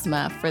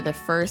plasma for the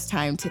first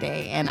time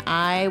today, and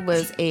I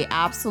was a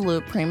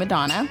absolute prima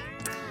donna.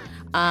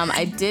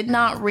 I did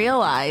not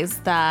realize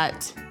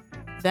that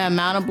the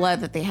amount of blood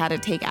that they had to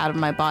take out of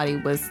my body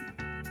was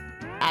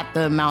at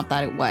the amount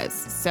that it was.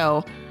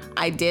 So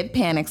I did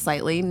panic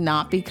slightly,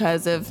 not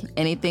because of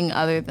anything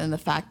other than the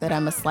fact that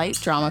I'm a slight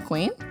drama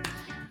queen.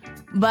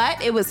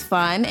 But it was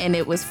fun, and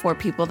it was for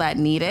people that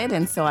need it,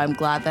 and so I'm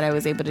glad that I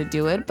was able to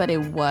do it. But it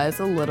was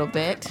a little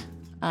bit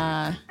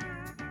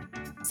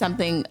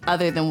something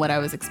other than what I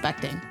was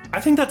expecting.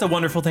 I think that's a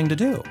wonderful thing to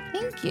do.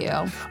 Thank you.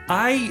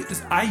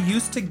 I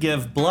used to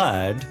give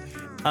blood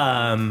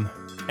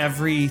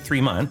every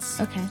 3 months.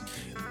 Okay.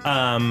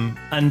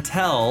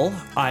 Until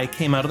I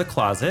came out of the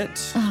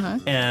closet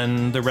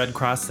and the Red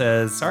Cross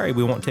says, sorry,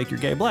 we won't take your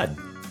gay blood.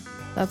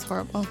 That's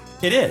horrible.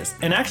 It is.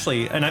 And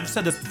actually, and I've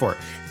said this before,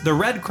 the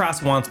Red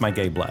Cross wants my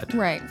gay blood.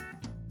 Right.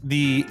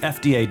 The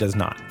FDA does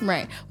not.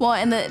 Right. Well,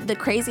 and the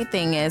crazy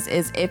thing is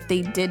if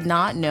they did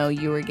not know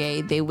you were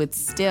gay, they would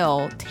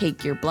still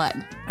take your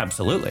blood.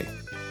 Absolutely.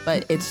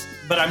 But it's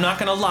But I'm not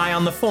going to lie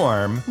on the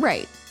form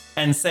right.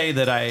 and say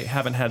that I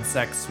haven't had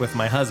sex with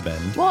my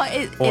husband. Well,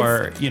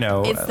 or, you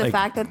know, it's the like,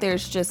 fact that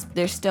there's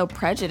still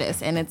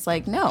prejudice, and it's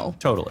like, no,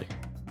 totally.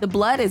 the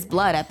blood is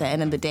blood at the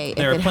end of the day.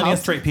 There are If it plenty of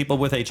helps- straight people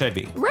with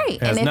HIV. Right,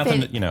 It has and if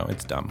nothing, it- you know,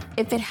 it's dumb.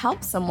 If it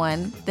helps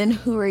someone, then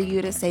who are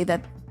you to say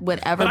that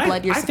whatever But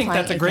blood you're I think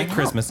supplying, that's a it great can help?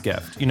 Christmas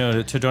gift, you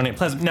know, to donate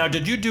plasma. Now,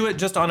 did you do it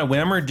just on a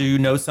whim, or do you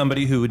know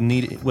somebody who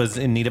was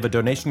in need of a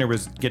donation or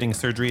was getting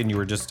surgery and you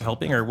were just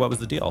helping, or what was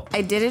the deal?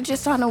 I did it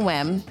just on a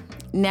whim.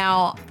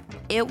 Now,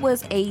 it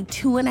was a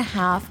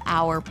 2.5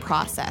 hour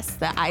process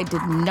that I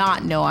did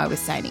not know I was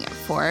signing up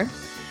for.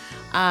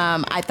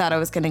 I thought I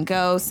was going to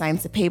go sign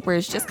some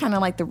papers, just kind of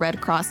like the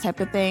Red Cross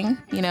type of thing,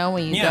 you know,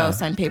 when you Yeah. go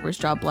sign papers,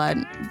 draw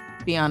blood,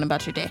 be on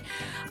about your day.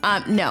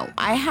 No,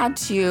 I had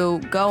to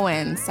go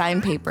in,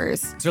 sign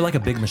papers. Is there like a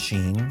big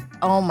machine?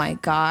 Oh my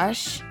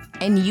gosh.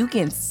 And you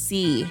can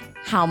see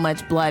how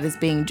much blood is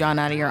being drawn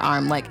out of your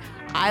arm. Like,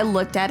 I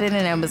looked at it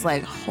and I was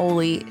like,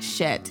 holy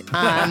shit.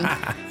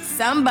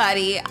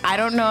 Somebody, I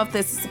don't know if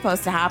this is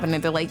supposed to happen.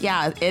 And they're like,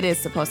 yeah, it is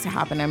supposed to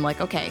happen. I'm like,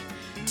 okay.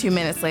 2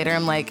 minutes later,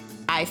 I'm like,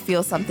 I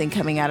feel something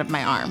coming out of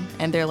my arm.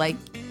 And they're like,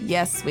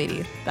 yes,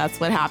 sweetie, that's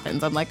what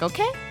happens. I'm like,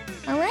 okay,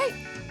 all right.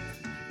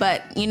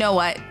 But you know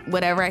what?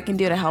 Whatever I can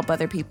do to help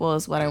other people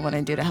is what I want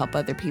to do to help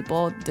other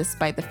people,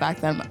 despite the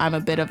fact that I'm a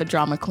bit of a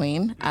drama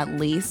queen. At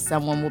least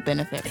someone will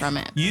benefit from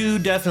it. You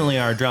definitely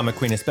are a drama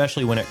queen,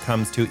 especially when it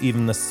comes to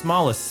even the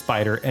smallest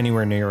spider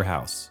anywhere near your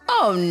house.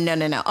 Oh,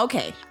 no.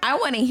 Okay. I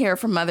want to hear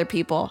from other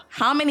people.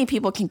 How many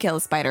people can kill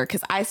a spider?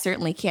 Because I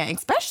certainly can't,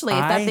 especially if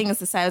that thing is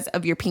the size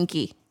of your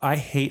pinky. I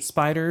hate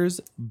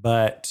spiders,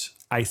 but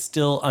I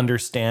still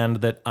understand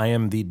that I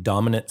am the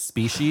dominant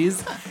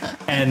species.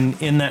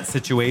 And in that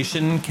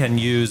situation can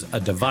use a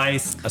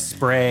device, a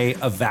spray,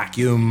 a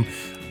vacuum.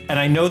 And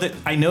I know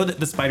that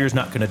the spider's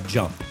not going to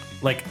jump.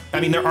 Like, I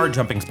mean, there are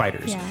jumping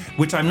spiders,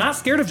 which I'm not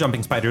scared of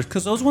jumping spiders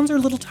because those ones are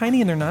little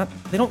tiny and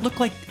they don't look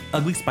like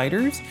ugly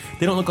spiders.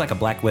 They don't look like a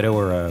black widow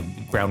or a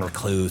ground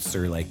recluse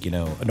or like,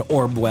 an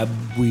orb web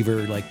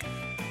weaver. Like,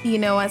 you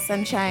know what,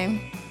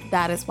 Sunshine?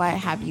 That is why I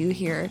have you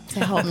here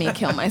to help me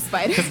kill my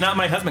spider. Because not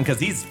my husband, because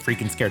he's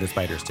freaking scared of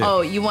spiders too.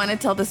 Oh, you want to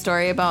tell the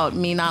story about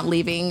me not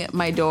leaving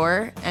my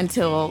door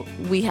until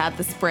we had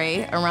the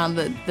spray around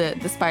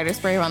the spider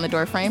spray around the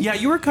door frame? Yeah,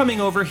 you were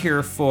coming over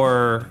here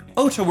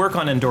to work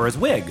on Endora's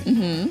wig.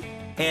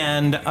 Mm-hmm.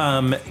 And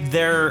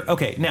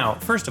okay, now,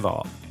 first of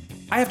all,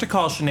 I have to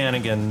call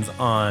shenanigans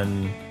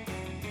on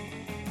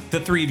the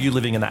three of you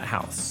living in that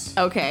house.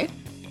 Okay.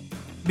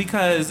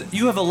 Because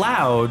you have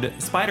allowed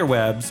spider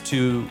webs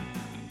to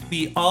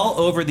be all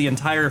over the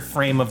entire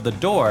frame of the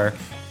door.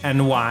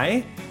 And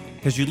why?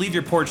 Because you leave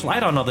your porch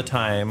light on all the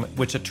time,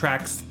 which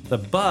attracts the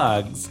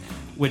bugs,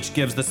 which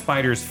gives the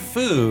spiders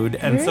food.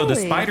 And so the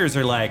spiders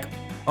are like,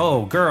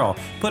 oh, girl,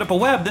 put up a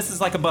web. This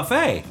is like a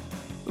buffet.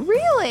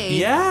 Really?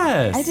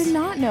 Yes. I did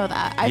not know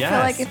that. I feel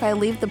like if I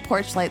leave the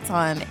porch lights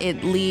on,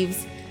 it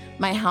leaves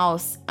my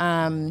house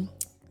to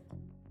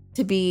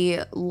be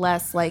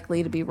less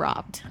likely to be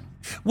robbed.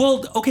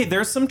 Well, okay,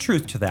 there's some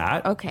truth to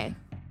that. Okay.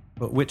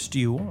 But which do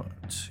you want?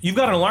 You've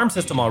got an alarm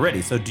system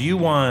already, so do you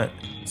want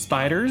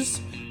spiders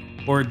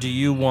or do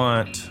you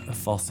want a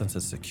false sense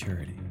of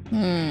security?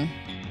 That's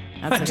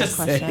a good just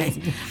question.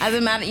 saying. As a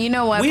matter, you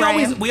know what, We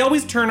Brian?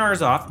 always turn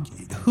ours off.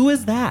 Who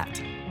is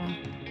that?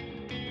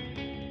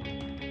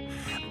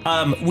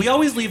 We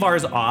always leave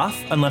ours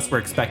off unless we're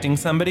expecting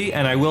somebody,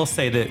 and I will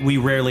say that we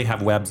rarely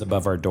have webs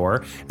above our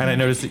door. And I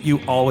notice that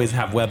you always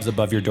have webs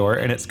above your door,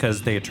 and it's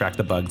because they attract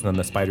the bugs, and then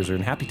the spiders are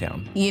in Happy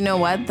Town. You know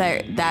what?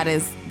 That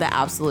is the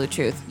absolute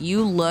truth.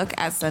 You look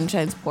at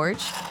Sunshine's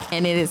porch,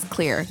 and it is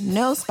clear.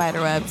 No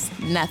spider webs,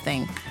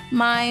 nothing.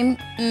 Mine,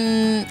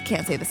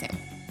 can't say the same.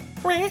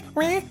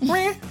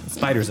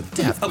 Spiders of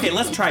death. Okay,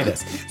 let's try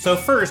this. So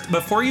first,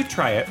 before you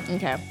try it,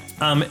 Okay.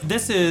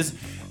 This is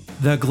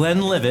the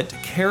Glenlivet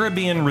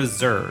Caribbean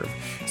Reserve.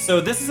 So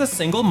this is a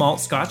single malt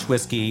Scotch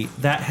whiskey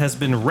that has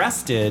been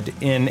rested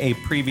in a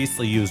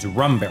previously used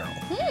rum barrel.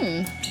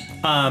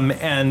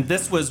 And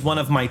this was one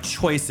of my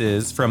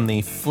choices from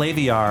the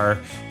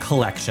Flaviar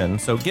collection.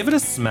 So give it a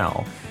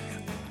smell.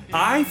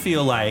 I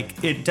feel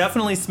like it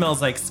definitely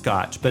smells like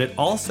Scotch, but it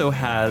also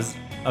has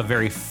a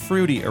very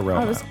fruity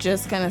aroma. I was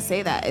just gonna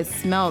say that. It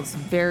smells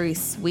very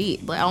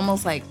sweet,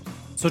 almost like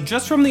So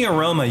just from the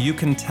aroma, you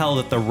can tell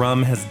that the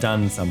rum has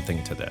done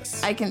something to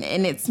this.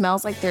 and it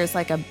smells like there's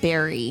like a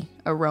berry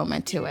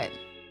aroma to it,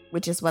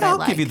 which is what I I'll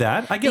like. give you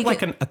that. I get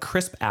like a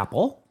crisp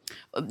apple.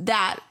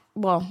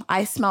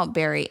 I smelled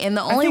berry, and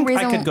the I only think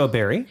reason I could go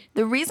berry.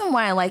 the reason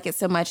why I like it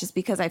so much is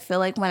because I feel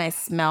like when I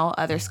smell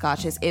other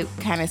scotches, it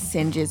kind of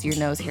singes your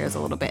nose hairs a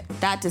little bit.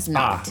 That does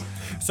not.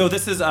 So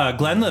this is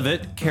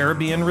Glenlivet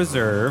Caribbean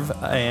Reserve,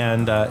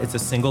 and it's a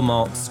single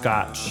malt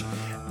Scotch,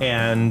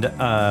 and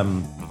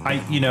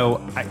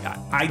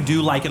I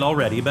do like it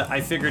already, but I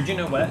figured, you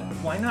know what?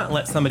 Why not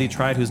let somebody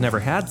try it who's never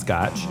had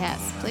Scotch? Yes,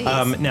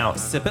 please. Now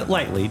sip it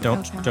lightly.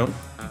 Don't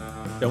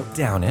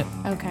down it.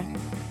 Okay.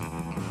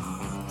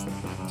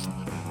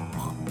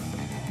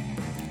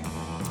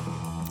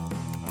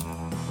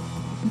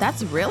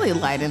 That's really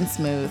light and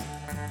smooth.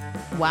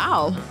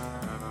 Wow.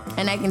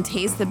 And I can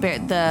taste the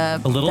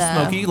A little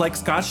smoky, like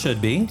Scotch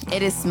should be.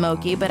 It is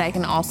smoky, but I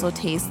can also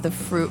taste the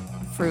fruit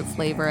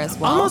flavor as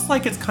well. Almost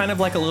like it's kind of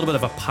like a little bit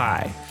of a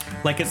pie.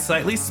 Like it's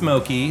slightly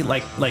smoky,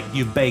 like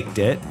you baked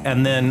it,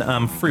 and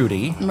then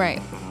fruity.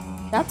 Right.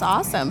 That's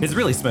awesome. It's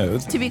really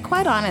smooth. To be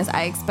quite honest,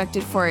 I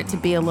expected for it to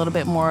be a little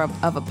bit more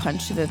of a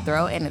punch to the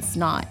throat, and it's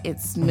not.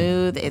 It's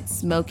smooth, it's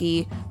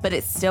smoky, but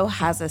it still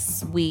has a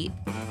sweet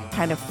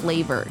kind of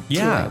flavor to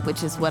it,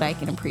 which is what I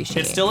can appreciate.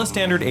 It's still a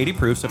standard 80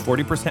 proof, so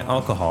 40%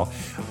 alcohol.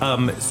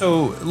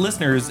 So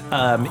listeners,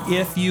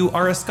 if you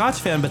are a Scotch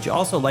fan, but you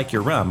also like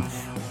your rum,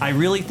 I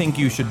really think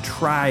you should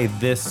try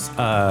this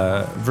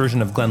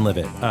version of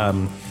Glenlivet.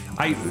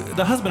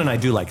 The husband and I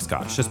do like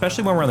Scotch,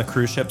 especially when we're on the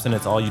cruise ships and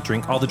it's all you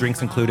drink, all the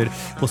drinks included.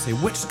 We'll say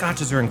which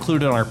Scotches are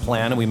included on our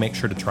plan, and we make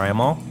sure to try them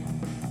all.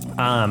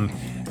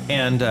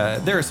 And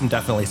there are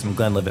definitely some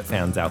Glenlivet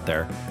fans out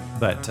there,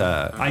 but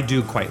I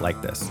do quite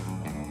like this.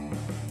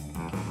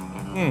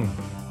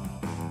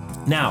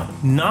 Now,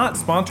 not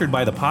sponsored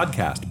by the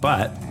podcast,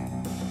 but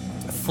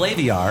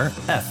Flaviar,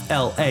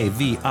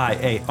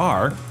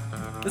 Flaviar,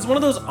 is one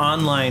of those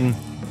online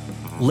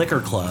liquor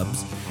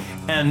clubs,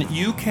 and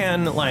you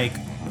can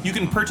You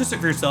can purchase it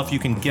for yourself. You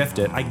can gift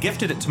it. I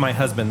gifted it to my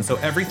husband. So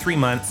every 3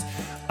 months,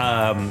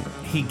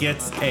 he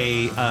gets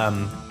a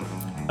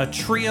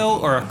trio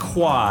or a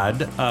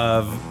quad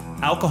of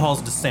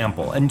alcohols to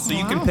sample. And so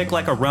you can pick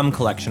like a rum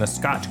collection, a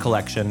Scotch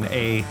collection,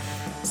 a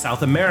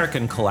South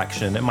American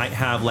collection. It might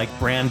have like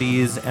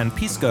brandies and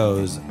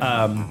piscos.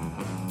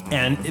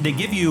 And they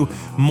give you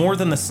more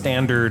than the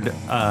standard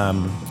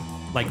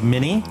like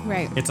mini.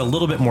 Right. It's a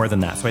little bit more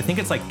than that. So I think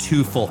it's like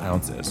 2 full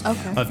ounces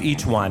of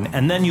each one.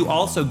 And then you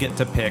also get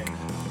to pick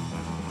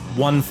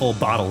 1 full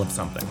bottle of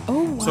something.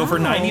 Oh, wow. So for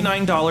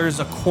 $99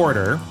 a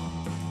quarter,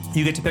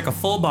 you get to pick a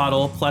full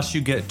bottle, plus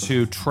you get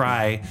to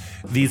try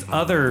these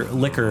other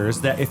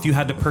liquors that if you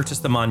had to purchase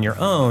them on your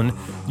own,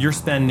 you're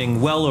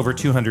spending well over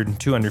 $200 and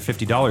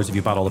 $250 if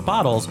you bought all the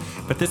bottles.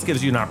 But this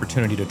gives you an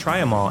opportunity to try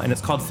them all, and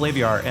it's called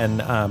Flaviar.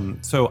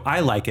 And so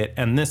I like it.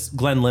 And this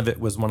Glenlivet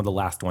was one of the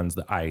last ones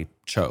that I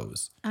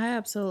chose. I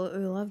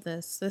absolutely love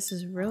this. This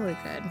is really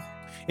good.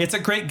 It's a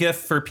great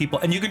gift for people,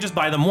 and you can just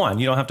buy them one.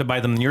 You don't have to buy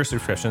them in your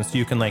subscription. So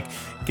you can like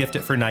gift it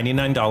for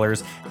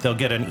 $99. They'll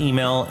get an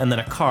email and then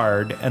a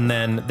card, and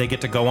then they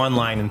get to go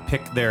online and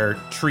pick their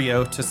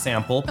trio to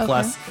sample,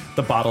 plus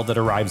the bottle that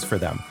arrives for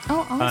them.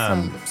 Oh,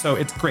 awesome. So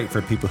it's great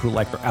for people who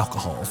like their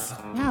alcohols.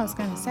 Yeah, I was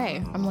going to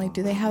say, I'm like,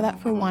 do they have that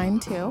for wine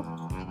too?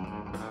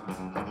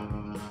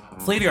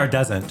 Flaviar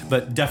doesn't,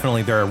 but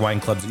definitely there are wine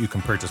clubs that you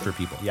can purchase for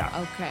people. Yeah.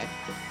 Okay.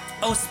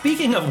 Oh,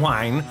 speaking of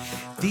wine,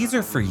 these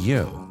are for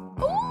you.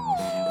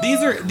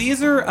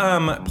 These are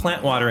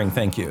plant watering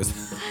thank yous.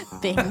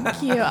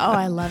 Thank you. Oh,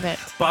 I love it.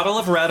 Bottle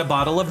of red, a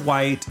bottle of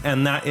white,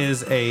 and that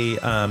is a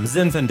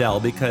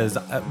Zinfandel, because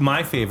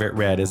my favorite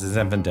red is a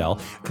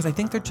Zinfandel because I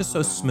think they're just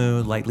so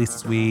smooth, lightly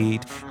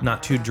sweet,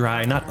 not too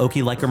dry, not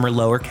oaky like a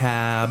Merlot or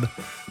Cab.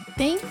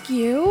 Thank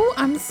you.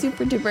 I'm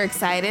super duper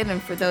excited. And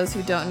for those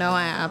who don't know,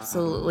 I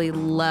absolutely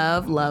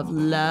love wine.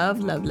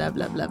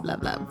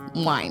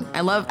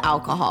 I love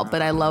alcohol,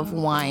 but I love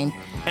wine.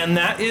 And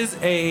that is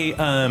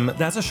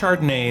that's a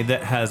Chardonnay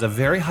that has a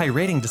very high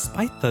rating,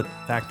 despite the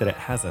fact that it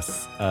has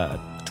a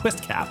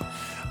twist cap.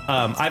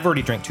 I've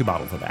already drank 2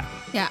 bottles of that.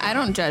 Yeah, I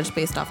don't judge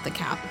based off the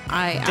cap.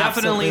 I Definitely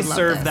absolutely love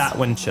serve this. that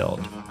one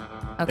chilled.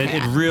 Okay.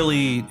 It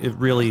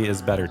really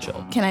is better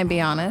chilled. Can I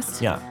be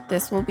honest? Yeah.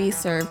 This will be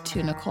served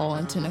to Nicole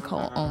and to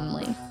Nicole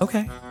only.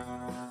 Okay.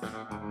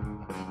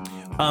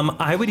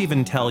 I would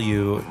even tell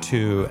you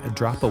to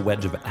drop a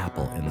wedge of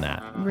apple in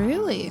that.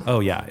 Really? Oh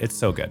yeah, it's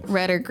so good.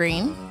 Red or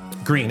green?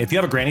 Green. If you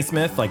have a Granny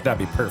Smith, like that'd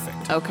be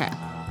perfect. Okay.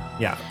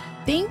 Yeah.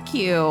 Thank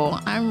you.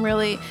 I'm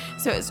really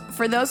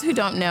for those who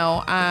don't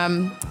know,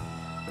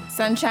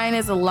 Sunshine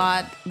is a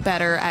lot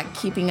better at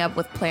keeping up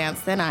with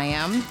plants than I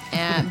am,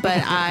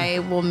 but I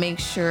will make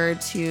sure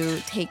to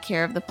take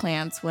care of the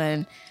plants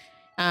when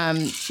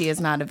she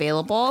is not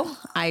available.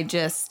 I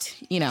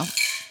just,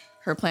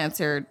 her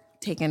plants are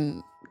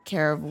taken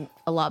care of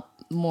a lot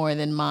more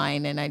than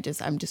mine, and I'm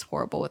just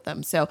horrible with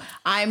them. So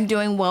I'm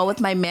doing well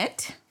with my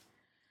mitt.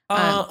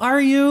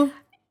 Are you?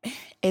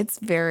 It's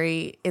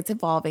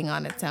evolving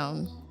on its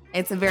own.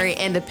 It's a very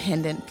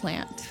independent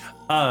plant.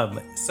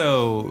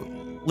 So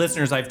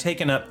listeners, I've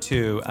taken up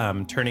to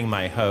turning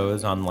my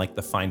hose on like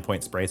the fine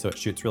point spray so it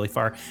shoots really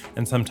far,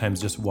 and sometimes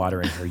just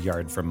watering her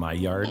yard from my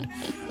yard,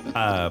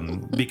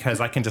 because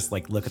I can just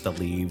like look at the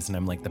leaves and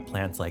I'm like, the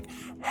plant's like,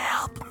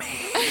 help me.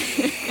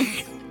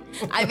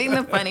 I think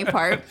the funny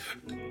part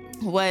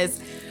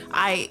was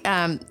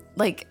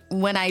like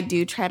when I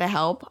do try to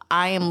help,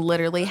 I am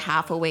literally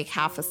half awake,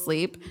 half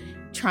asleep,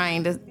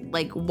 trying to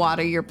like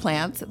water your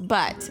plants,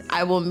 but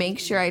I will make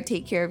sure I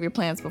take care of your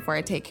plants before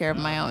I take care of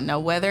my own. Now,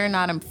 whether or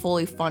not I'm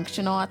fully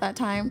functional at that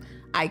time,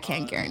 I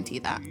can't guarantee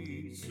that.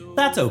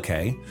 That's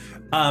okay.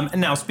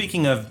 And now,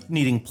 speaking of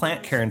needing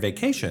plant care and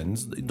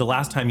vacations, the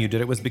last time you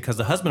did it was because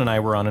the husband and I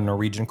were on a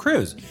Norwegian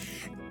cruise.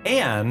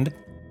 And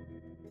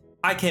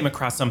I came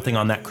across something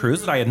on that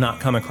cruise that I had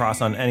not come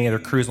across on any other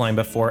cruise line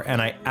before,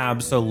 and I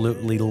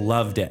absolutely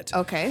loved it.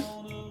 Okay.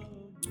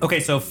 Okay,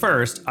 so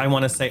first, I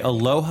want to say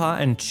aloha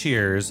and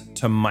cheers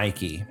to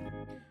Mikey.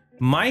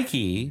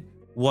 Mikey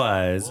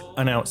was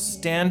an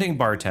outstanding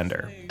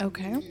bartender.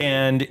 Okay.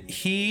 And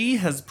he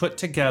has put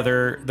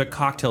together the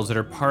cocktails that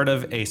are part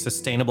of a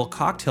sustainable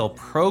cocktail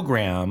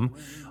program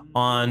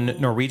on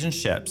Norwegian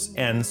ships.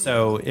 And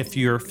so if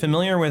you're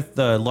familiar with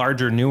the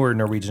larger, newer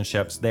Norwegian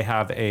ships, they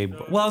have and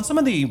some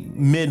of the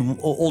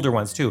older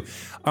ones too,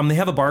 they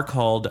have a bar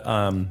called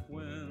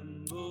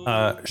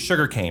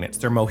Sugarcane. It's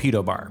their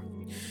mojito bar.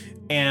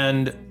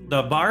 And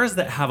the bars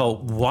that have a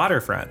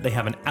waterfront, they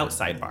have an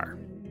outside bar.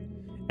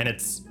 And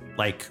it's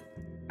like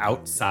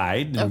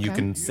outside, and you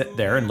can sit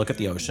there and look at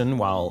the ocean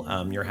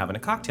while you're having a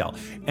cocktail.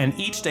 And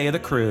each day of the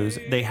cruise,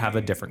 they have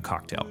a different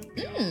cocktail.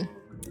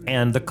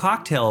 And the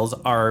cocktails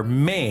are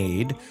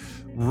made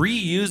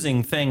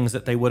reusing things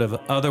that they would have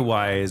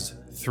otherwise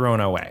thrown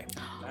away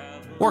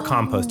or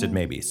composted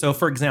maybe. So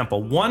for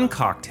example, one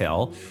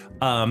cocktail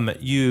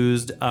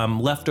used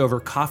leftover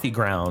coffee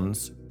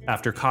grounds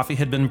after coffee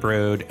had been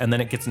brewed, and then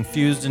it gets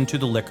infused into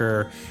the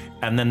liquor,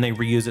 and then they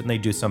reuse it and they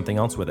do something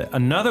else with it.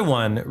 Another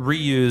one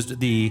reused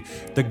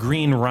the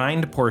green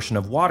rind portion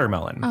of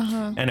watermelon,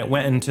 and it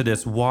went into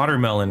this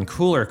watermelon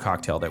cooler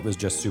cocktail that was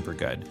just super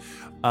good.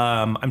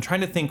 I'm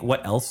trying to think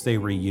what else they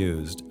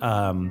reused.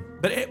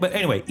 But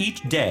anyway,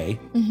 each day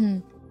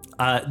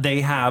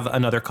they have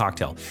another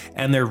cocktail,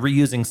 and they're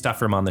reusing stuff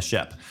from on the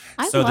ship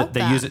so that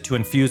they use it to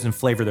infuse and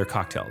flavor their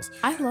cocktails.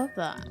 I love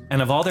that.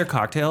 And of all their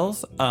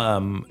cocktails,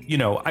 you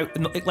know,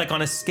 like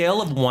on a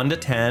scale of 1 to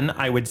 10,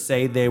 I would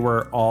say they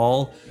were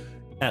all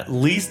at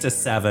least a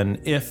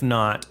 7, if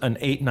not an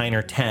 8, 9,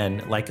 or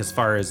 10. Like as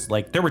far as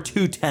like, there were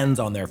 2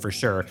 10s on there for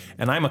sure.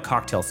 And I'm a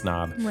cocktail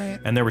snob, Right.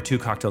 and there were 2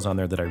 cocktails on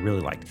there that I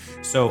really liked.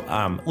 So,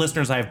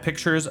 listeners, I have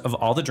pictures of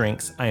all the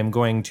drinks. I am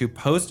going to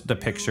post the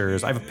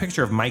pictures. I have a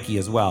picture of Mikey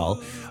as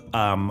well.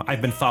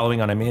 I've been following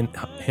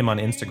him on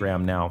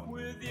Instagram now.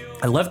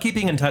 I love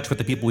keeping in touch with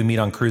the people we meet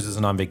on cruises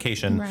and on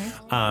vacation. Right.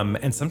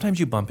 And sometimes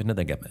you bump into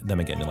them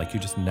again. Like, you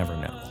just never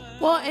know.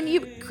 Well, and you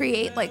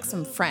create like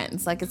some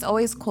friends. Like it's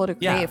always cool to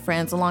create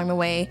friends along the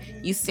way.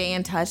 You stay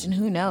in touch, and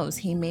who knows,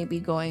 he may be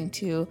going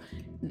to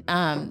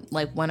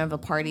like one of the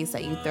parties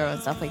that you throw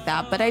and stuff like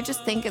that. But I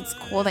just think it's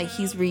cool that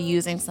he's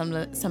reusing some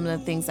of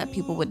the things that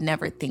people would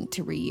never think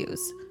to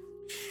reuse.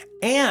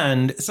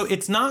 And so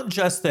it's not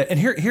just that. And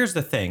here's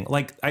the thing.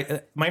 Like,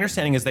 my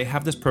understanding is they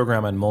have this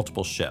program on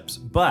multiple ships,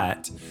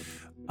 but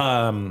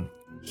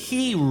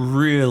he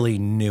really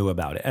knew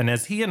about it. And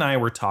as he and I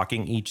were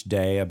talking each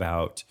day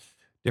about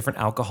different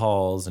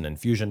alcohols and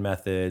infusion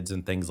methods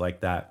and things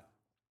like that,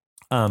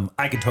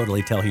 I could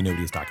totally tell he knew what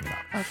he was talking about.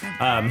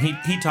 Okay.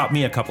 He taught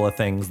me a couple of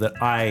things that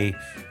I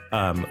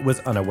was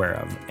unaware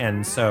of.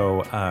 And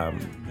so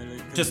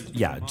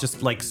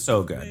just like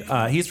so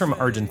good. He's from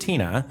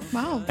Argentina.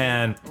 Wow.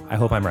 And I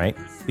hope I'm right,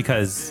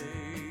 because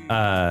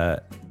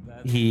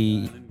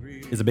he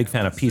is a big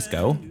fan of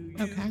Pisco,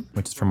 Okay.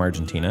 which is from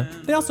Argentina.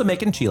 They also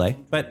make it in Chile,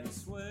 but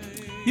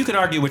you could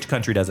argue which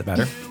country does it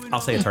better.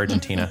 I'll say it's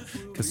Argentina,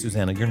 because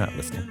Susanna, you're not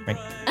listening, right?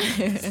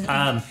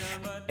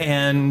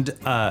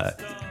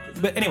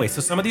 But anyway,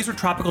 so some of these are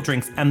tropical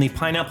drinks, and the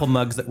pineapple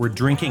mugs that we're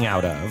drinking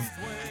out of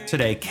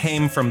today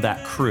came from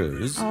that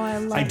cruise. Oh, I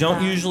love I don't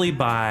that. usually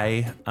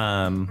buy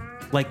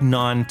like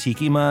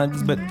non-tiki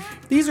mugs, but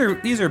these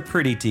are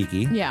pretty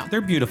tiki. Yeah. They're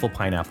beautiful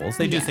pineapples.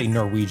 They do Yes. say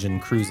Norwegian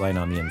Cruise Line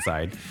on the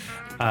inside.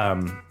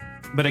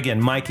 But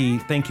again, Mikey,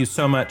 thank you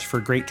so much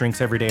for great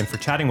drinks every day and for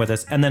chatting with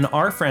us. And then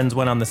our friends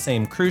went on the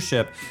same cruise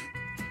ship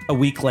a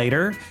week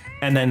later.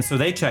 And then so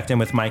they checked in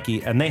with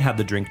Mikey, and they had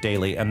the drink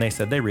daily, and they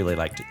said they really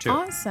liked it too.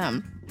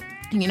 Awesome.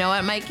 You know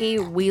what, Mikey?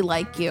 We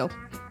like you.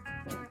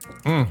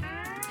 And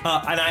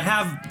I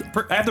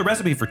have the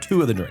recipe for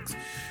 2 of the drinks.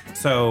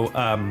 So,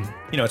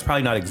 you know, it's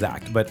probably not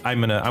exact, but I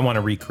want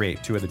to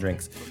recreate 2 of the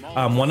drinks.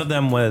 One of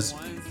them was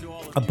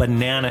a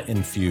banana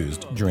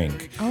infused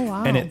drink. Oh,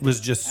 wow. And it was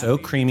just so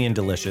creamy and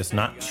delicious.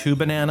 Not too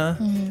banana,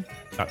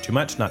 not too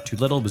much, not too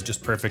little. It was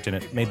just perfect, and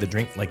it made the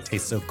drink like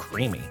taste so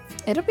creamy.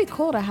 It'll be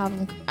cool to have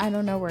him. I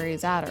don't know where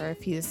he's at or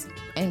if he's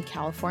in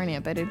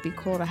California, but it'd be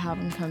cool to have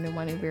him come to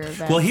one of your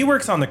events. Well, he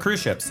works on the cruise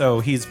ship, so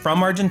he's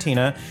from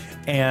Argentina,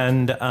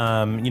 and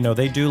you know,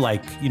 they do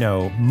like, you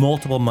know,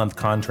 multiple month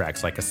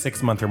contracts, like a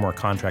 6-month or more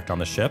contract on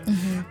the ship,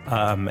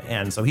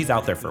 and so he's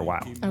out there for a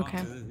while.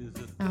 Okay.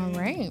 All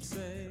right.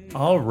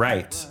 All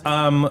right,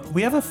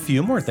 we have a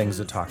few more things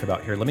to talk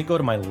about here. Let me go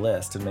to my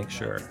list and make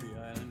sure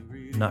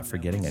I'm not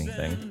forgetting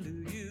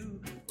anything.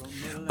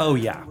 Oh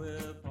yeah.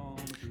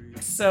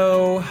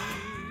 So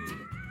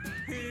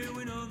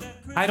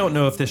I don't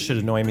know if this should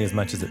annoy me as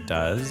much as it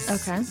does.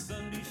 Okay.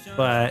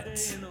 But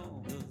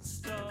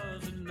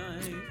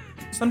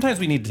sometimes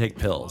we need to take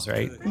pills,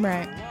 right?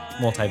 Right.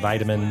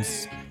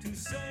 Multivitamins,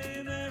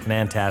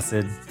 an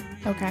antacid,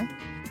 Okay.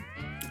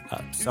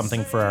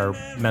 something for our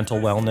mental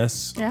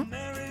wellness, Yeah.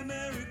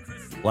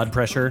 blood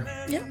pressure.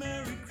 Yeah.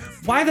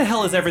 Why the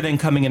hell is everything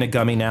coming in a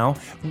gummy now?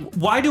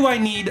 Why do I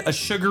need a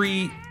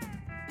sugary,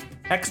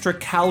 extra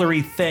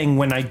calorie thing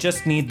when I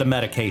just need the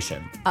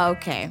medication?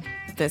 Okay.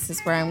 This is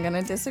where I'm going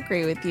to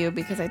disagree with you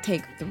because I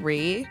take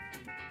 3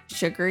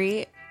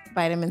 sugary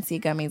vitamin C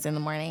gummies in the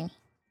morning.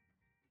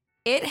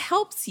 It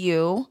helps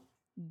you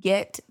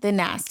get the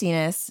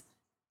nastiness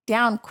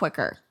down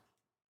quicker.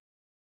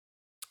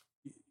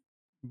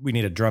 We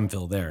need a drum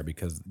fill there,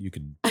 because you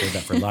could say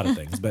that for a lot of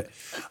things. But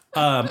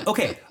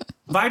okay,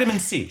 vitamin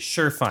C,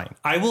 sure, fine.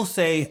 I will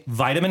say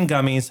vitamin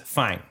gummies,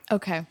 fine.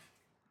 Okay.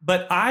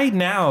 But I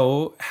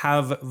now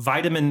have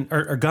vitamin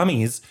or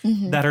gummies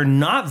that are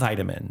not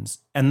vitamins,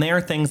 and they are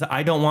things that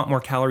I don't want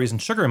more calories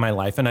and sugar in my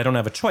life, and I don't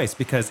have a choice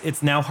because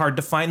it's now hard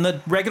to find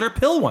the regular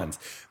pill ones.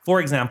 For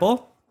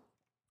example,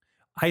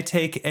 I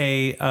take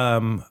a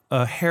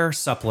hair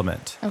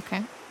supplement.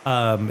 Okay.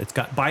 It's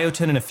got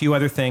biotin and a few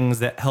other things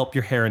that help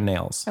your hair and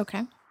nails.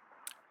 Okay.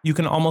 You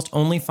can almost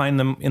only find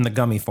them in the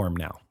gummy form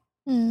now.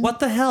 What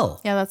the hell?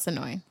 Yeah, that's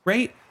annoying.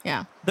 Right?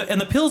 Yeah. And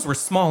the pills were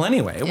small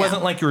anyway. It Yeah.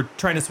 wasn't like you were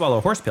trying to swallow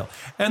a horse pill.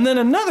 And then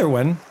another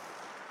one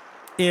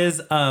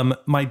is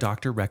my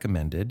doctor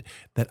recommended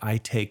that I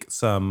take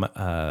some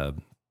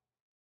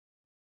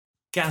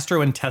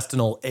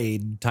gastrointestinal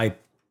aid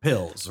type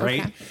pills,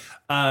 right?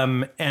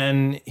 Okay.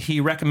 And he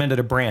recommended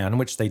a brand,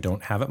 which they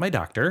don't have at my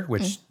doctor,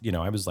 which,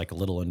 I was like a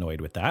little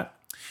annoyed with that.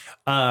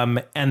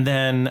 And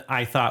then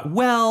I thought,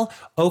 well,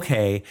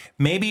 okay,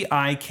 maybe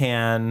I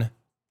can,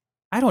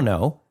 I don't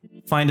know,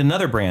 find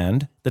another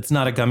brand that's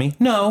not a gummy.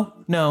 No,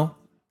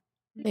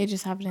 They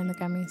just have it in the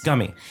gummies.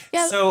 gummy.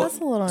 Yeah, so, that's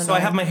a little So I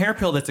have annoying. my hair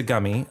pill that's a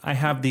gummy. I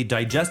have the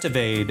digestive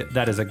aid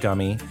that is a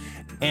gummy.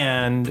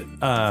 And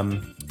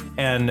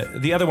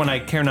the other one, I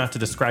care not to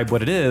describe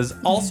what it is,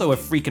 also a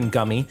freaking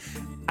gummy.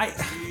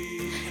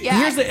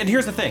 Yeah.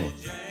 Here's the thing.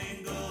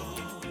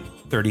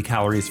 30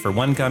 calories for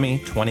one gummy,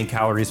 20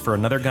 calories for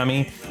another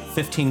gummy,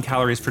 15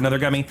 calories for another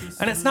gummy.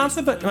 And it's not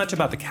so much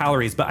about the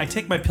calories, but I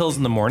take my pills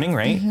in the morning,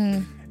 right?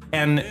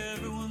 And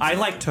I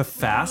like to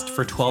fast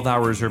for 12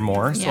 hours or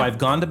more. So Yeah. I've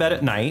gone to bed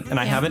at night and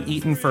I haven't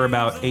eaten for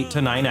about 8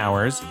 to 9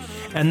 hours.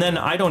 And then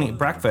I don't eat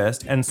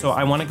breakfast. And so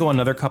I want to go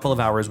another couple of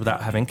hours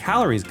without having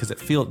calories because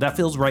that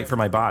feels right for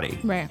my body.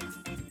 Right.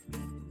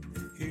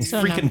 These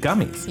So freaking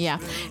gummies. Yeah.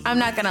 I'm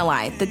not going to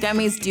lie. The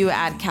gummies do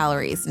add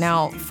calories.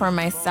 Now, for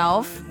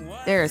myself,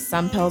 there are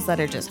some pills that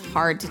are just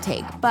hard to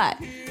take, but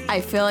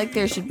I feel like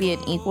there should be an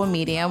equal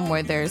medium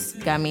where there's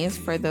gummies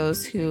for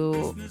those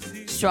who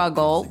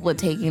struggle with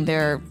taking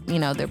their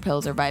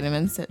pills or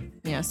vitamins,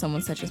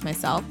 someone such as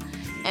myself.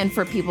 And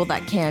for people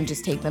that can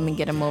just take them and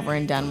get them over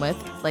and done with,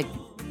 like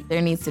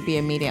there needs to be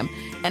a medium.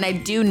 And I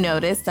do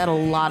notice that a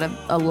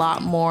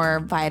lot more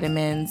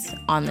vitamins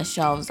on the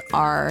shelves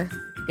are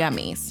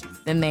gummies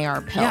than they are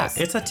pills.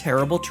 Yeah, it's a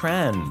terrible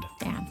trend.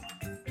 Yeah.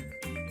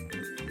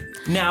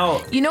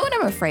 Now, You know what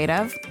I'm afraid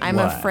of? I'm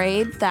What?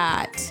 afraid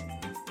that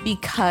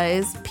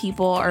because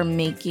people are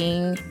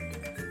making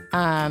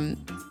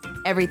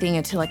everything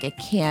into like a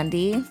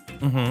candy,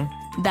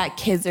 that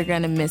kids are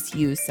going to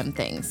misuse some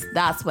things.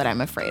 That's what I'm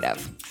afraid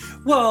of.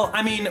 well,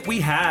 I mean, we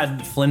had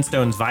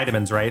Flintstones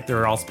vitamins, right?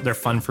 They're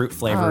fun fruit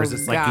flavors. Oh,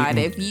 It's like God.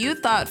 eating- If you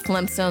thought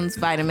Flintstones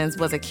vitamins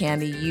was a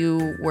candy,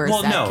 you were a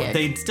well, sad no, kid.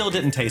 they still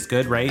didn't taste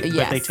good, right? But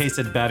Yes. they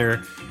tasted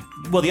better.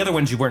 Well, the other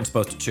ones you weren't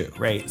supposed to chew,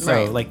 right? So,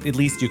 Right. like, at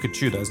least you could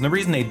chew those. And the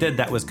reason they did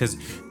that was because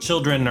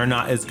children are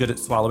not as good at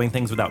swallowing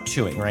things without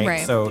chewing, right?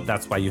 Right. So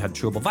that's why you had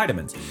chewable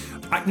vitamins.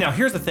 Now,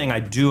 here's the thing I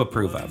do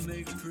approve of.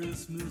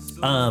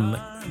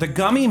 The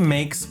gummy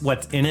makes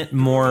what's in it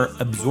more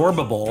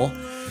absorbable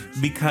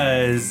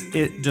because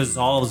it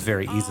dissolves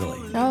very easily.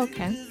 Oh,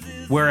 okay.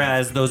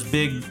 Whereas those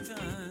big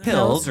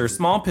pills or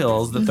small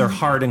pills that they're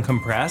hard and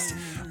compressed,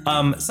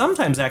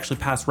 sometimes actually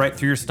pass right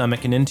through your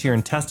stomach and into your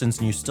intestines,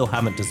 and you still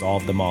haven't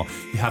dissolved them all.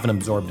 You haven't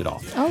absorbed it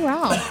all. Oh,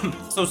 wow.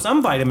 So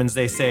some vitamins,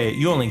 they say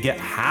you only get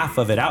half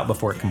of it out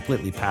before it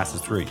completely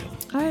passes through you.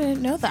 I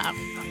didn't know that.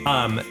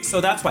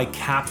 So that's why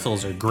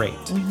capsules are great,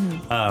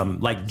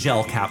 like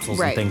gel capsules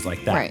Right, and things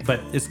like that. right. But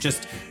it's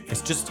just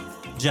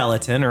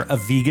gelatin or a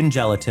vegan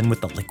gelatin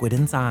with the liquid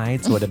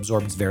inside, so it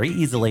absorbs very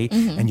easily,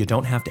 and you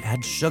don't have to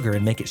add sugar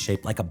and make it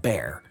shaped like a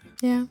bear.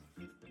 Yeah.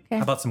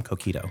 How about some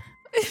coquito?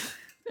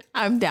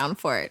 I'm down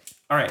for it.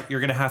 All right, you're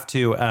gonna have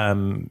to,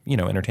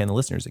 entertain the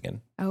listeners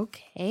again.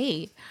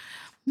 Okay.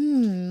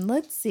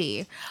 Let's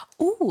see.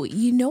 Ooh,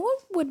 you know what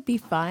would be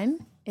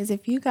fun is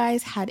if you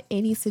guys had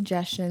any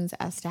suggestions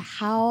as to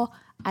how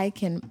I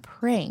can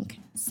prank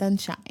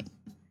Sunshine.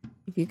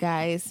 If you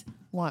guys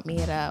want me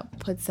to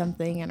put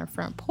something in her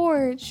front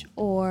porch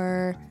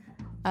or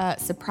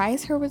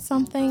surprise her with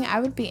something, I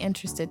would be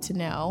interested to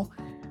know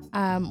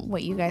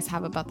what you guys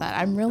have about that.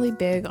 I'm really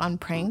big on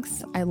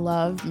pranks. I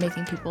love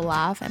making people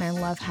laugh and I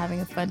love having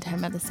a fun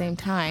time at the same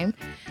time.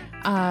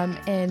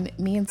 And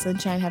me and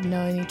Sunshine have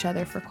known each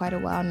other for quite a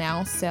while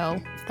now,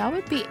 so that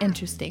would be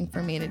interesting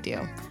for me to do.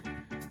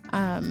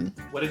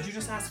 What did you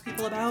just ask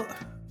people about?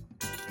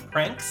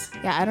 Pranks?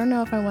 Yeah, I don't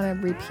know if I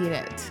want to repeat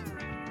it.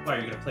 Why, are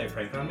you gonna play a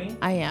prank on me?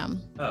 I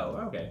am. Oh,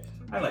 okay.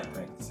 I like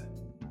pranks.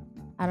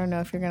 I don't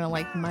know if you're gonna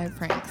like my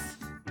pranks.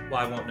 Well,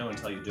 I won't know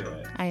until you do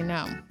it. I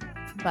know,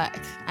 but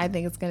I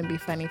think it's gonna be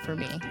funny for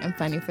me and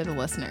funny for the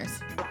listeners.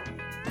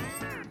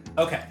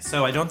 Okay,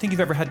 so I don't think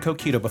you've ever had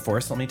coquito before,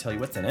 so let me tell you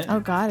what's in it.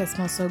 Oh God, it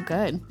smells so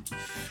good.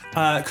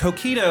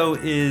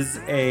 Coquito is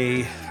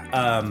a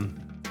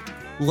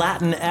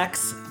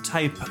Latinx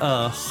type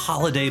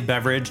holiday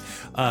beverage.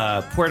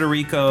 Puerto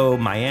Rico,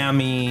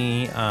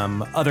 Miami,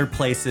 other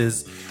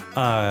places.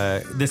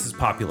 This is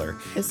popular.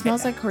 It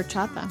smells like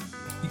horchata.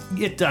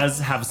 It does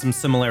have some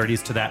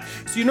similarities to that.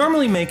 So you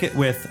normally make it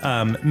with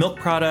milk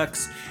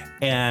products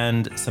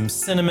and some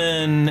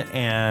cinnamon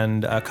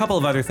and a couple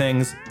of other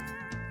things.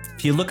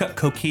 If you look up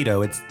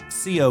coquito, it's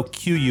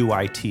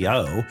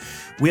Coquito.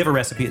 We have a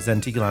recipe at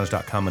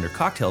zentikilounge.com under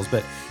cocktails,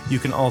 but you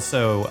can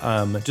also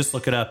just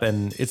look it up,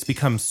 and it's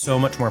become so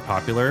much more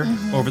popular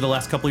over the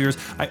last couple of years.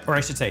 Or I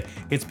should say,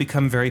 it's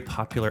become very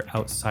popular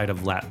outside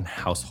of Latin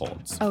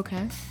households.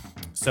 Okay.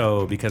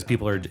 So because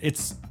people are,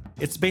 it's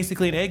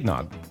basically an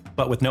eggnog,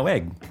 but with no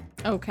egg.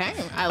 Okay,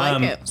 I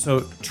like it.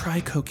 So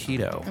try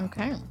coquito.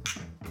 Okay.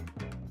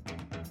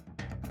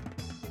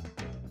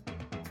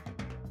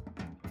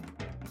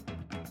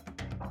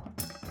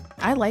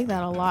 I like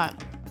that a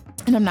lot.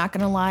 And I'm not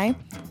going to lie,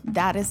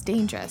 that is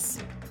dangerous.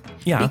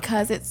 Yeah.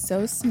 Because it's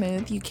so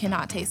smooth, you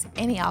cannot taste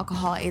any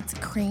alcohol. It's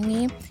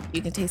creamy.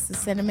 You can taste the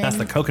cinnamon. That's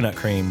the coconut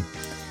cream.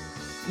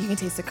 You can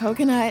taste the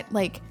coconut.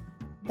 Like,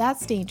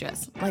 that's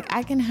dangerous. Like,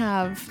 I can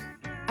have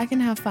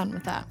fun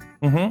with that.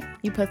 Mm-hmm.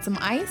 You put some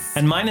ice.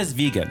 And mine is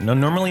vegan. Now,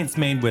 normally it's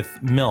made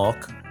with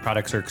milk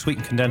products or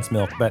sweetened condensed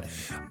milk, but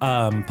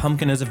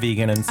pumpkin is a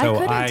vegan, and so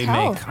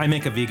I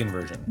make a vegan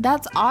version.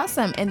 That's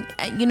awesome. And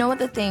you know what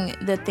the thing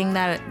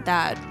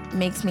that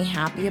makes me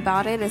happy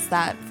about it is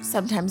that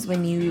sometimes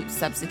when you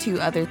substitute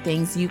other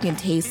things, you can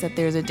taste that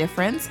there's a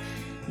difference.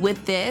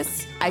 With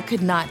this, I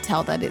could not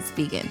tell that it's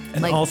vegan.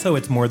 And also,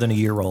 it's more than a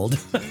year old.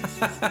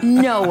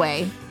 No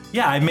way.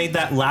 Yeah, I made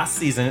that last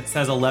season. It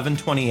says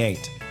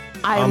 1128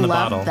 I on the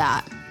love bottle.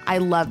 that. I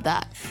love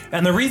that.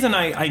 And the reason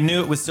I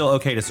knew it was still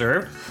okay to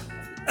serve,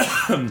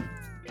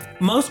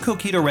 most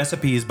coquito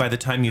recipes, by the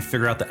time you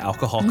figure out the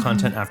alcohol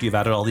content after you've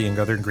added all the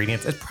other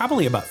ingredients, it's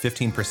probably about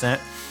 15%.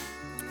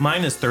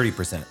 Mine is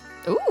 30%.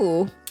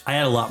 Ooh. I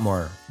add a lot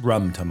more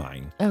rum to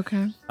mine.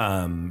 Okay.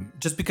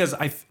 Just because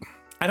I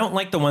don't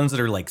like the ones that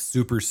are like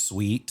super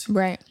sweet.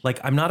 Right. Like,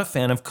 I'm not a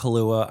fan of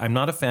Kahlua. I'm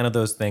not a fan of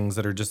those things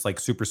that are just like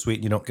super sweet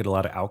and you don't get a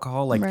lot of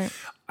alcohol. Like, Right.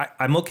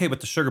 I'm okay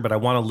with the sugar, but I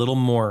want a little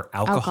more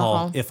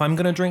alcohol. If I'm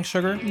going to drink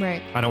sugar.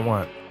 Right. I don't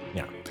want,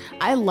 yeah.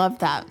 I love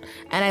that.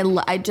 And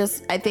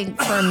I think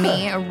for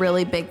me, a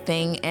really big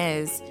thing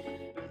is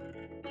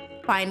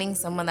finding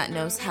someone that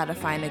knows how to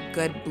find a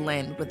good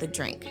blend with a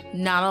drink.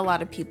 Not a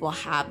lot of people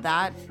have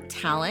that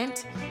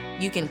talent.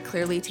 You can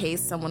clearly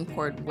taste someone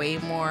poured way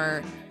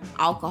more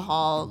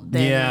alcohol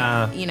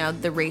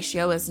than, the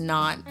ratio is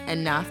not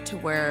enough to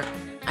where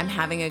I'm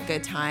having a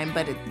good time,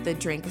 but the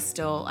drink is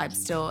I'm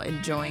still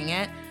enjoying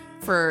it.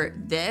 For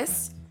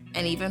this,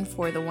 and even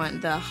for the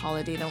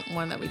holiday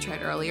one that we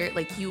tried earlier,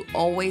 like, you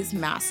always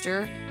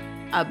master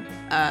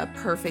a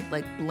perfect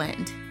like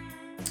blend.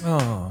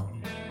 Oh.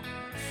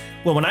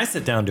 Well, when I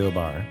sit down to a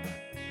bar,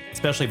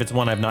 especially if it's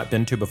one I've not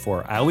been to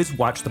before, I always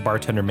watch the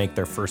bartender make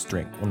their first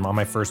drink when on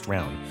my first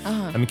round.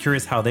 I'm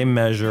curious how they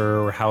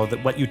measure or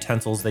what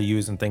utensils they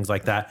use and things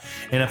like that.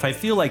 And if I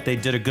feel like they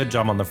did a good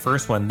job on the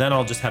first one, then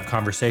I'll just have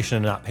conversation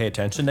and not pay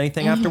attention to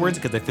anything afterwards,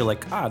 because I feel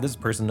like, this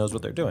person knows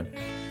what they're doing.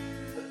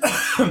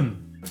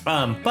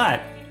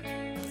 But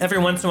every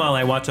once in a while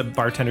I watch a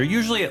bartender,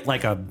 usually at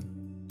like a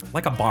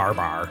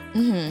bar,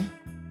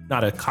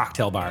 not a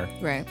cocktail bar.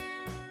 Right.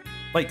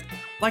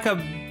 Like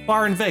a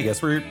bar in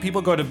Vegas where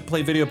people go to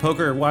play video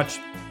poker or watch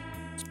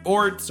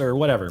sports or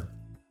whatever.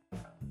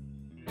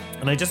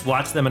 And I just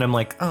watch them and I'm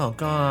like, oh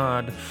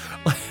God.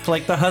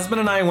 Like the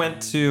husband and I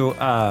went to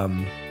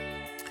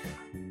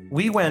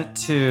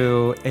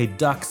a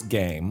Ducks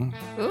game.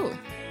 Ooh.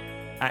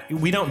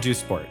 We don't do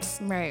sports.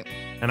 Right.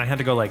 And I had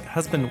to go like,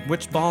 husband,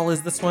 which ball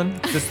is this one?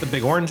 Is this the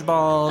big orange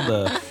ball,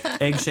 the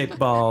egg-shaped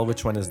ball?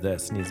 Which one is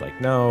this? And he's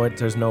like, no,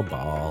 there's no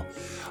ball.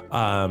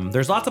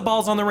 There's lots of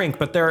balls on the rink,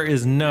 but there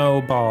is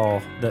no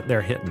ball that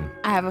they're hitting.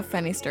 I have a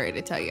funny story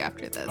to tell you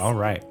after this. All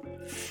right.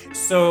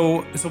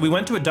 So we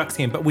went to a Ducks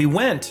game, but we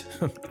went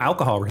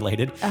alcohol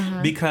related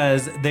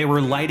because they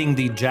were lighting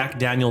the Jack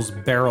Daniels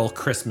barrel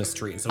Christmas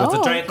tree. So it's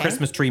a giant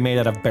Christmas tree made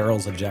out of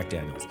barrels of Jack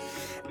Daniels.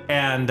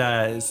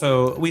 And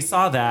so we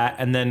saw that,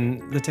 and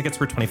then the tickets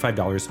were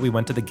 $25. So we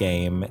went to the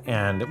game,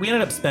 and we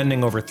ended up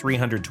spending over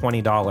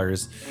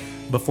 $320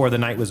 before the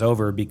night was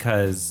over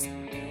because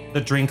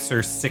the drinks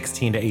are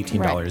 $16 to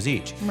 $18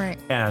 each. Right.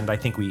 And I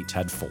think we each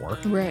had 4.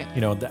 Right.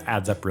 That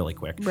adds up really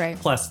quick. Right.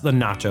 Plus the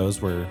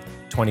nachos were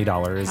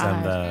 $20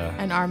 and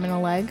an arm and a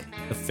leg.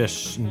 The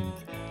fish and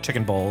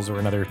chicken bowls were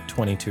another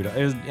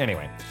 $22.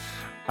 Anyway.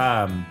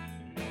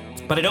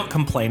 But I don't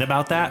complain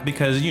about that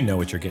because you know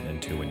what you're getting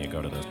into when you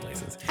go to those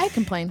places. I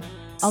complain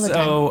all the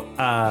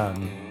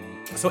time.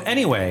 So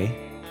anyway,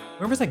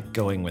 where was I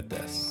going with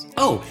this?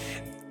 Oh,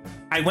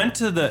 I went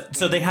to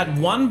so they had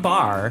one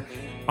bar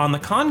on the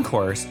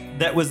concourse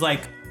that was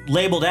like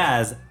labeled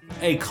as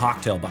a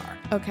cocktail bar.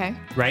 Okay.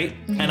 Right?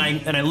 And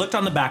I looked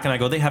on the back and I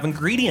go, they have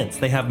ingredients.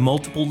 They have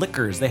multiple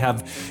liquors. They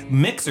have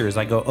mixers.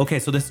 I go, okay,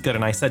 so this is good.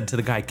 And I said to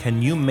the guy,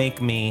 can you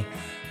make me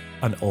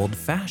an old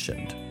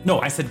fashioned? No,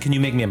 I said, can you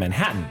make me a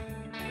Manhattan?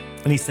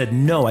 And he said,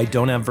 no, I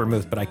don't have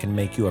vermouth, but I can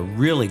make you a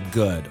really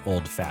good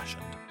old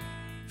fashioned.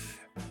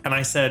 And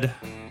I said,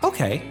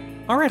 okay,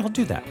 all right, I'll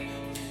do that.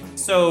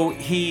 So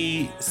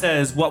he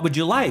says, what would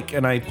you like?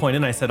 And I pointed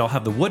and I said, I'll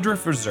have the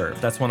Woodruff Reserve.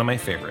 That's one of my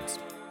favorites.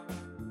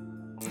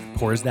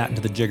 Pours that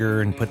into the jigger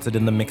and puts it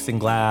in the mixing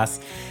glass.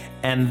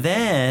 And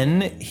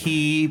then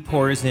he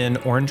pours in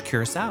orange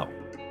curacao.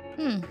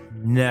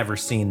 Never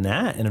seen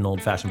that in an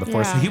old fashioned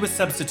before. Yeah. So he was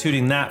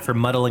substituting that for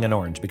muddling an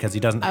orange because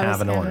he doesn't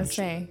have an orange.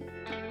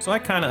 So I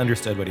kind of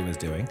understood what he was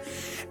doing.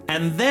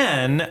 And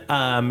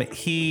then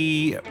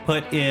he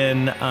put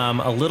in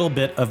a little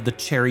bit of the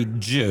cherry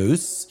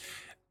juice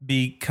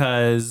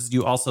because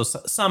you also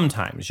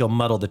sometimes you'll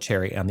muddle the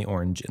cherry and the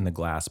orange in the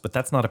glass, but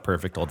that's not a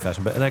perfect old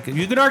fashioned. But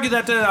you could argue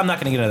that I'm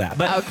not going to get into that.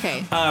 But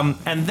okay.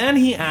 And then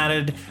he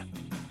added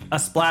a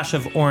splash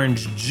of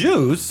orange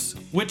juice,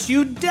 which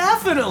you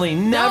definitely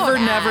never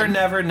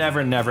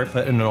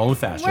put in an old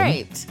fashioned.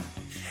 Right.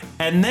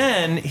 And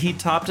then he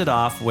topped it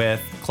off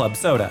with club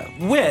soda,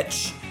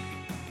 which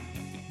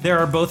there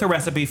are both a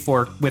recipe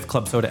for with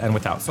club soda and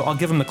without. So I'll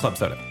give him the club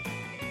soda.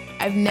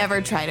 I've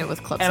never tried it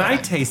with club And soda. I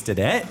tasted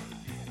it,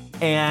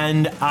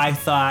 and I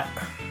thought,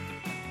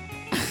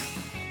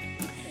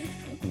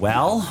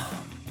 well,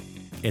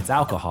 it's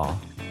alcohol.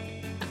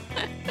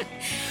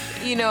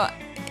 You know,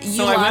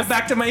 So I went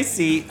back to my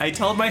seat. I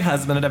told my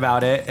husband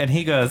about it, and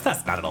he goes,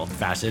 "That's not an old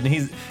fashioned."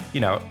 He's,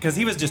 because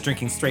he was just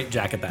drinking straight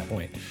Jack at that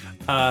point.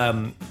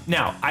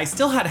 Now, I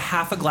still had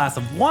half a glass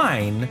of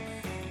wine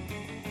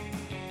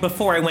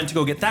before I went to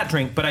go get that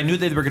drink, but I knew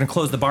they were going to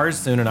close the bars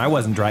soon, and I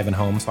wasn't driving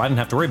home, so I didn't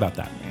have to worry about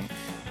that.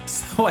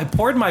 So I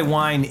poured my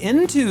wine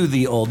into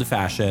the old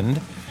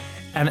fashioned,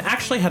 and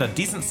actually had a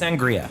decent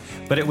sangria,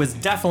 but it was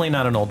definitely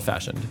not an old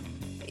fashioned.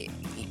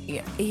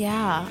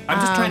 Yeah.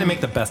 I'm just trying to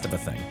make the best of a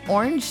thing.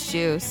 Orange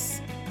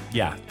juice.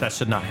 Yeah, that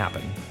should not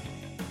happen.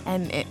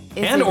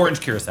 And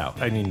Orange curacao.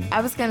 I mean,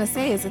 I was gonna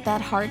say, is it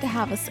that hard to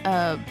have a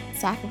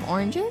sack of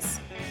oranges?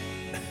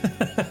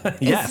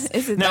 yes.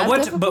 Is it Now, that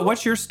difficult? But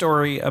what's your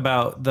story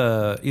about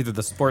either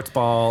the sports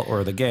ball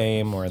or the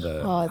game or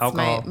the Well, it's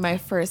alcohol? my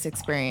first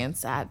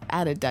experience at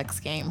a Ducks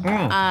game.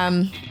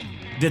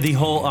 Did the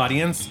whole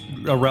audience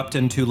erupt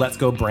into "Let's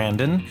go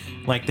Brandon"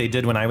 like they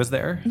did when I was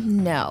there?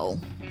 No.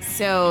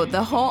 So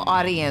the whole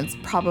audience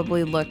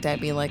probably looked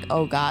at me like,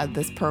 oh God,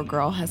 this poor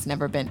girl has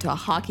never been to a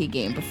hockey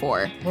game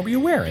before. What were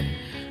you wearing?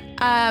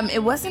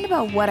 It wasn't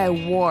about what I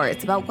wore,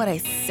 it's about what I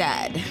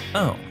said.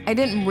 Oh, I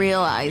didn't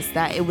realize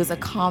that it was a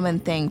common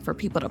thing for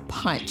people to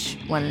punch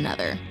one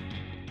another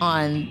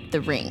on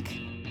the rink.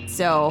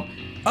 So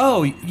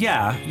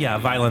yeah.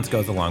 Violence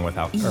goes along with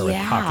hockey.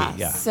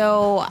 Yeah.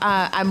 So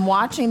I'm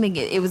watching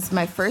it was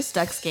my first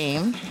Ducks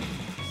game.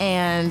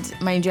 And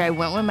mind you, I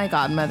went with my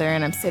godmother,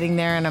 and I'm sitting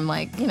there and I'm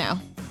like,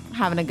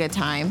 having a good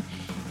time.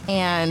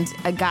 And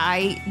a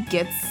guy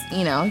gets,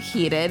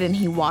 heated, and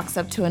he walks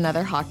up to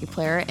another hockey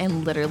player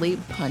and literally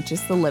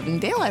punches the living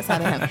daylights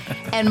out of him.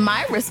 And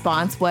my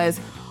response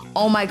was,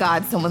 oh my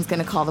God, someone's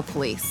going to call the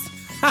police.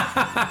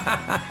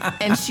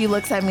 And she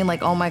looks at me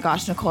like, oh my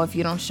gosh, Nicole, if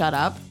you don't shut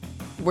up,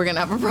 we're going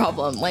to have a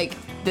problem. Like,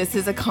 this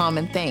is a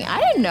common thing.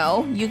 I didn't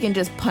know you can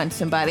just punch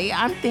somebody.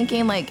 I'm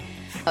thinking like,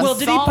 well,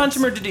 did he assault. punch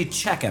him or did he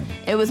check him?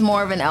 It was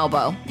more of an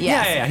elbow.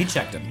 Yes. Yeah, he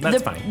checked him.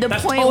 That's fine. The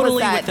That's point was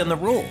totally that within the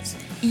rules.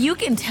 You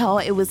can tell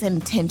it was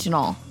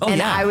intentional. Oh, and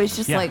yeah. I was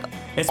just Yeah. like,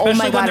 especially oh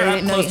my God, when they're I up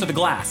didn't know. close to the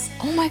glass.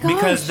 Oh my gosh.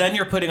 Because then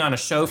you're putting on a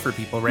show for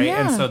people, right?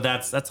 Yeah. And so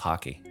that's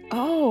hockey.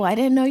 Oh, I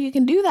didn't know you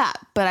can do that.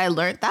 But I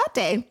learned that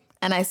day.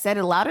 And I said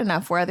it loud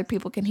enough where other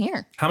people can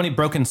hear. How many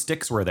broken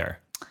sticks were there?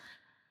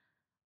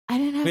 I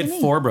didn't have We had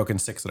any. 4 broken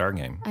sticks at our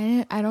game.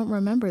 I don't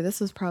remember. This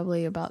was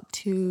probably about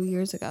 2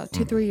 years ago,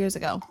 3 years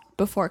ago,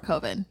 before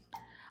COVID.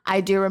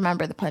 I do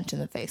remember the punch in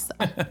the face,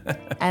 though.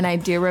 And I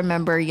do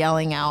remember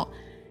yelling out,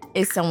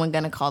 is someone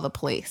going to call the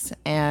police?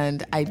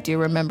 And I do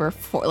remember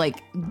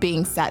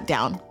being sat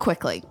down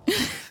quickly.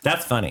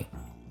 That's funny.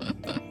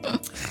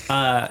 In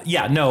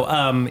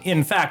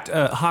fact,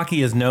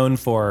 hockey is known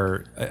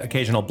for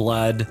occasional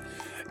blood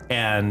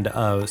and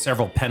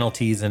several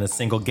penalties in a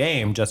single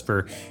game just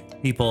for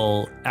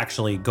people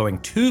actually going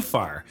too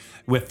far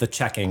with the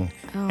checking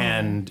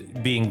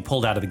and being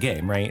pulled out of the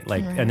game, right?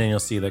 And then you'll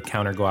see the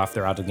counter go off.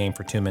 They're out of the game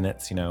for 2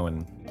 minutes,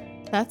 and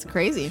That's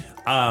crazy.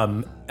 I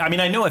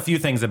mean, I know a few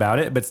things about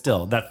it, but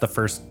still, that's the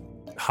first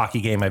hockey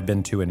game I've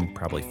been to in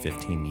probably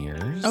 15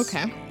 years.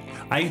 Okay.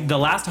 The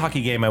last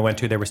hockey game I went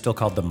to, they were still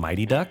called the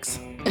Mighty Ducks.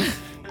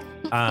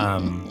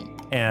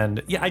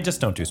 And yeah, I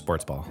just don't do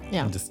sports ball.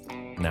 Yeah.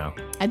 No.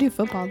 I do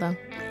football, though.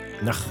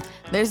 No.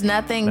 There's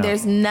nothing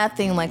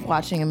like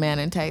watching a man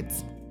in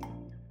tights.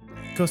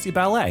 Go see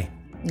ballet.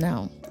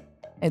 No.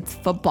 It's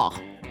football.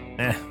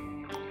 Eh.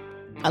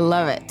 I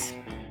love it.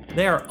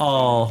 They're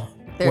all...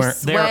 They're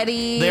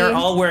sweaty. They're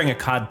all wearing a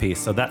codpiece,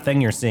 so that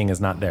thing you're seeing is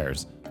not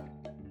theirs.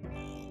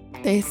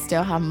 They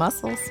still have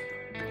muscles.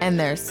 And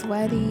they're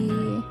sweaty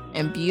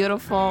and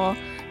beautiful.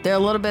 They're a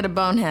little bit of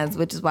boneheads,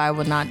 which is why I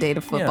would not date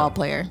a football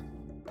player.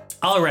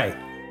 All right.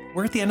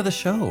 We're at the end of the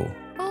show.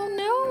 Oh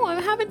no,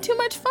 I'm having too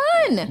much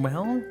fun.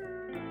 Well,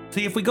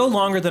 see, if we go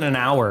longer than an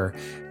hour,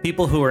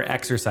 people who are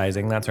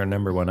exercising, that's our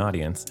number one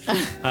audience,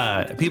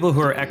 people who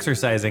are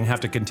exercising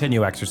have to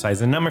continue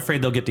exercising. And I'm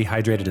afraid they'll get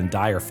dehydrated and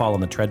die or fall on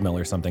the treadmill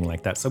or something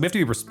like that. So we have to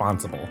be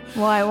responsible.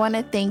 Well, I want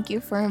to thank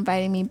you for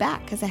inviting me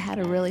back because I had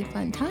a really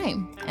fun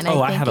time. And I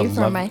I had thank a you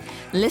for my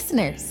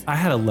listeners. I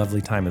had a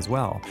lovely time as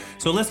well.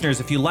 So listeners,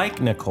 if you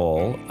like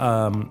Nicole,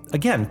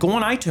 again, go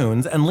on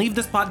iTunes and leave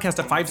this podcast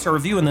a 5-star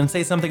review and then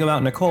say something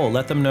about Nicole.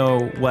 Let them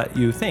know what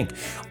you think.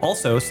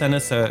 Also, send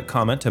us a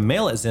comment to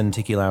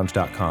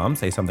mail@zentikilounge.com.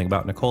 Say something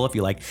about Nicole if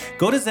you like.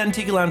 Go to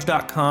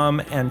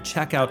zentikilounge.com and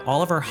check out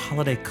all of our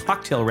holiday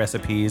cocktail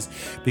recipes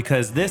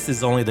because this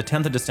is only the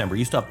 10th of December.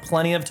 You still have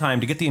plenty of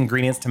time to get the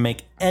ingredients to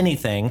make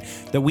anything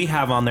that we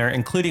have on there,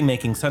 including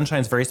making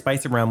Sunshine's Very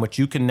Spicy Rum, which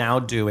you can now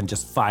do in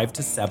just 5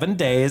 to 7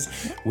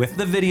 days with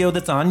the video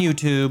that's on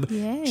YouTube.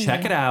 Yay.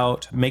 Check it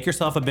out. Make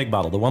yourself a big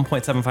bottle, the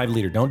 1.75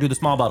 liter. Don't do the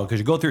small bottle because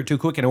you go through it too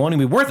quick and it won't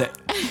even be worth it.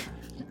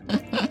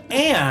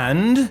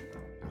 And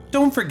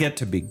Don't forget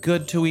to be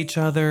good to each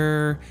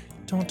other.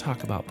 Don't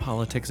talk about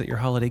politics at your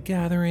holiday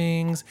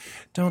gatherings.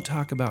 Don't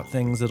talk about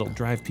things that'll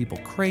drive people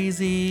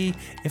crazy.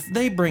 If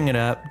they bring it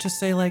up, just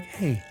say like,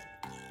 hey,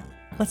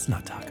 let's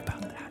not talk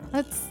about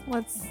that.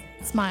 Let's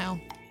smile.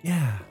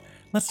 Yeah.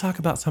 Let's talk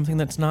about something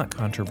that's not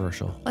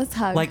controversial. Let's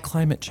hug. Like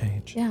climate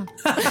change. Yeah.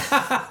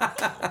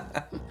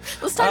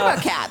 Let's talk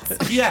about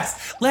cats.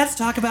 Yes, let's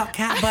talk about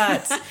cat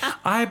butts.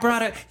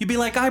 You'd be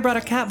like, I brought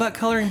a cat butt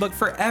coloring book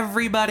for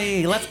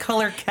everybody. Let's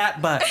color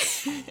cat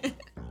butts.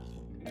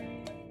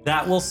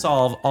 That will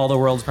solve all the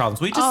world's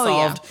problems. We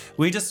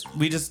just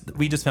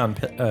found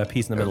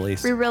peace in the Middle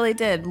East. We really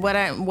did. What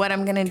I'm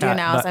gonna do Cat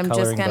now is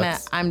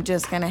butt I'm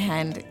just gonna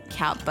hand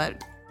cat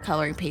butt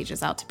coloring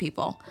pages out to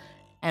people.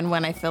 And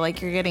when I feel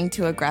like you're getting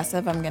too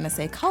aggressive, I'm gonna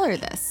say, color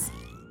this.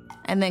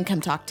 And then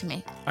come talk to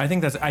me. I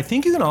think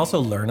you can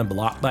also learn a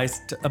lot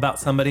about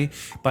somebody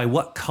by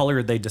what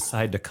color they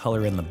decide to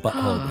color in the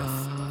butthole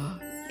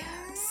with.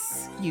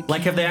 Yes. You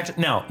Like can. if they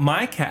actually, now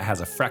my cat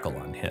has a freckle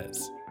on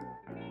his.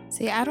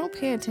 See, I don't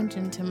pay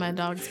attention to my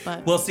dog's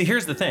butt. Well, see,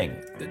 here's the thing.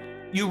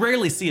 You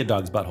rarely see a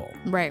dog's butthole.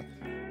 Right.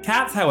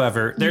 Cats,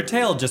 however, their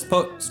tail just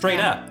put straight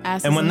Yeah, up.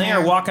 ass And is when in they the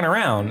are air. walking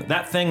around,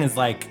 that thing is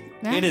like,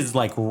 Yeah. it is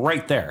like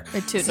right there.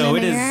 They're tooting So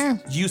in it the is,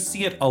 air. you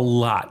see it a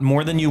lot,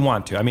 more than you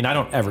want to. I mean, I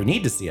don't ever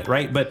need to see it,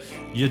 right? But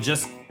you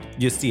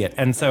see it.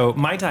 And so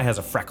Mai Tai has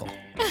a freckle.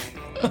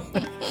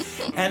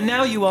 And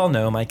now you all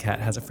know my cat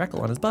has a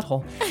freckle on his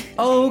butthole.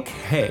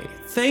 Okay,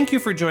 thank you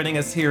for joining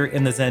us here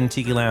in the Zen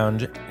Tiki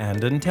Lounge.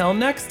 And until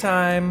next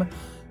time,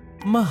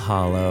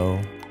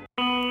 mahalo.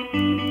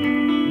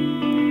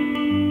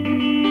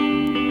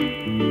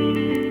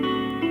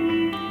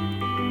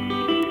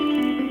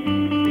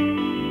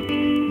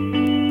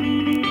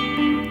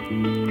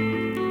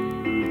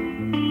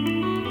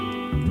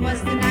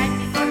 Was the night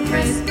before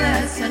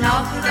Christmas, and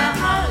all through the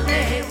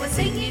holiday was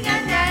singing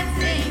and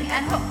dancing,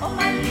 and ho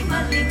mully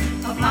mully,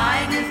 of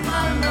mine is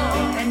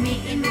Mallow, and me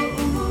in moo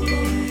moo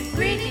moo.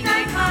 Greeting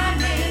I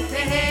climbing,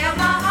 hey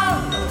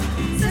mahalo.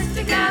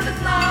 Sister gather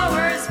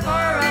flowers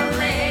for a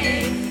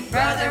lay,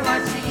 brother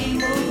watching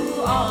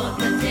moo all of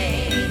the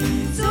day.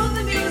 Soon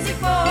the music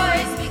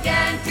boys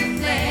began to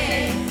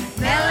play,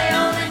 Melly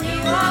old and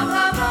new of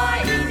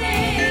Hawaii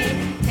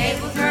day.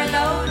 Tables were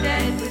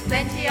loaded with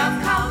plenty of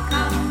cow,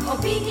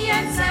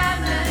 Opinion sound.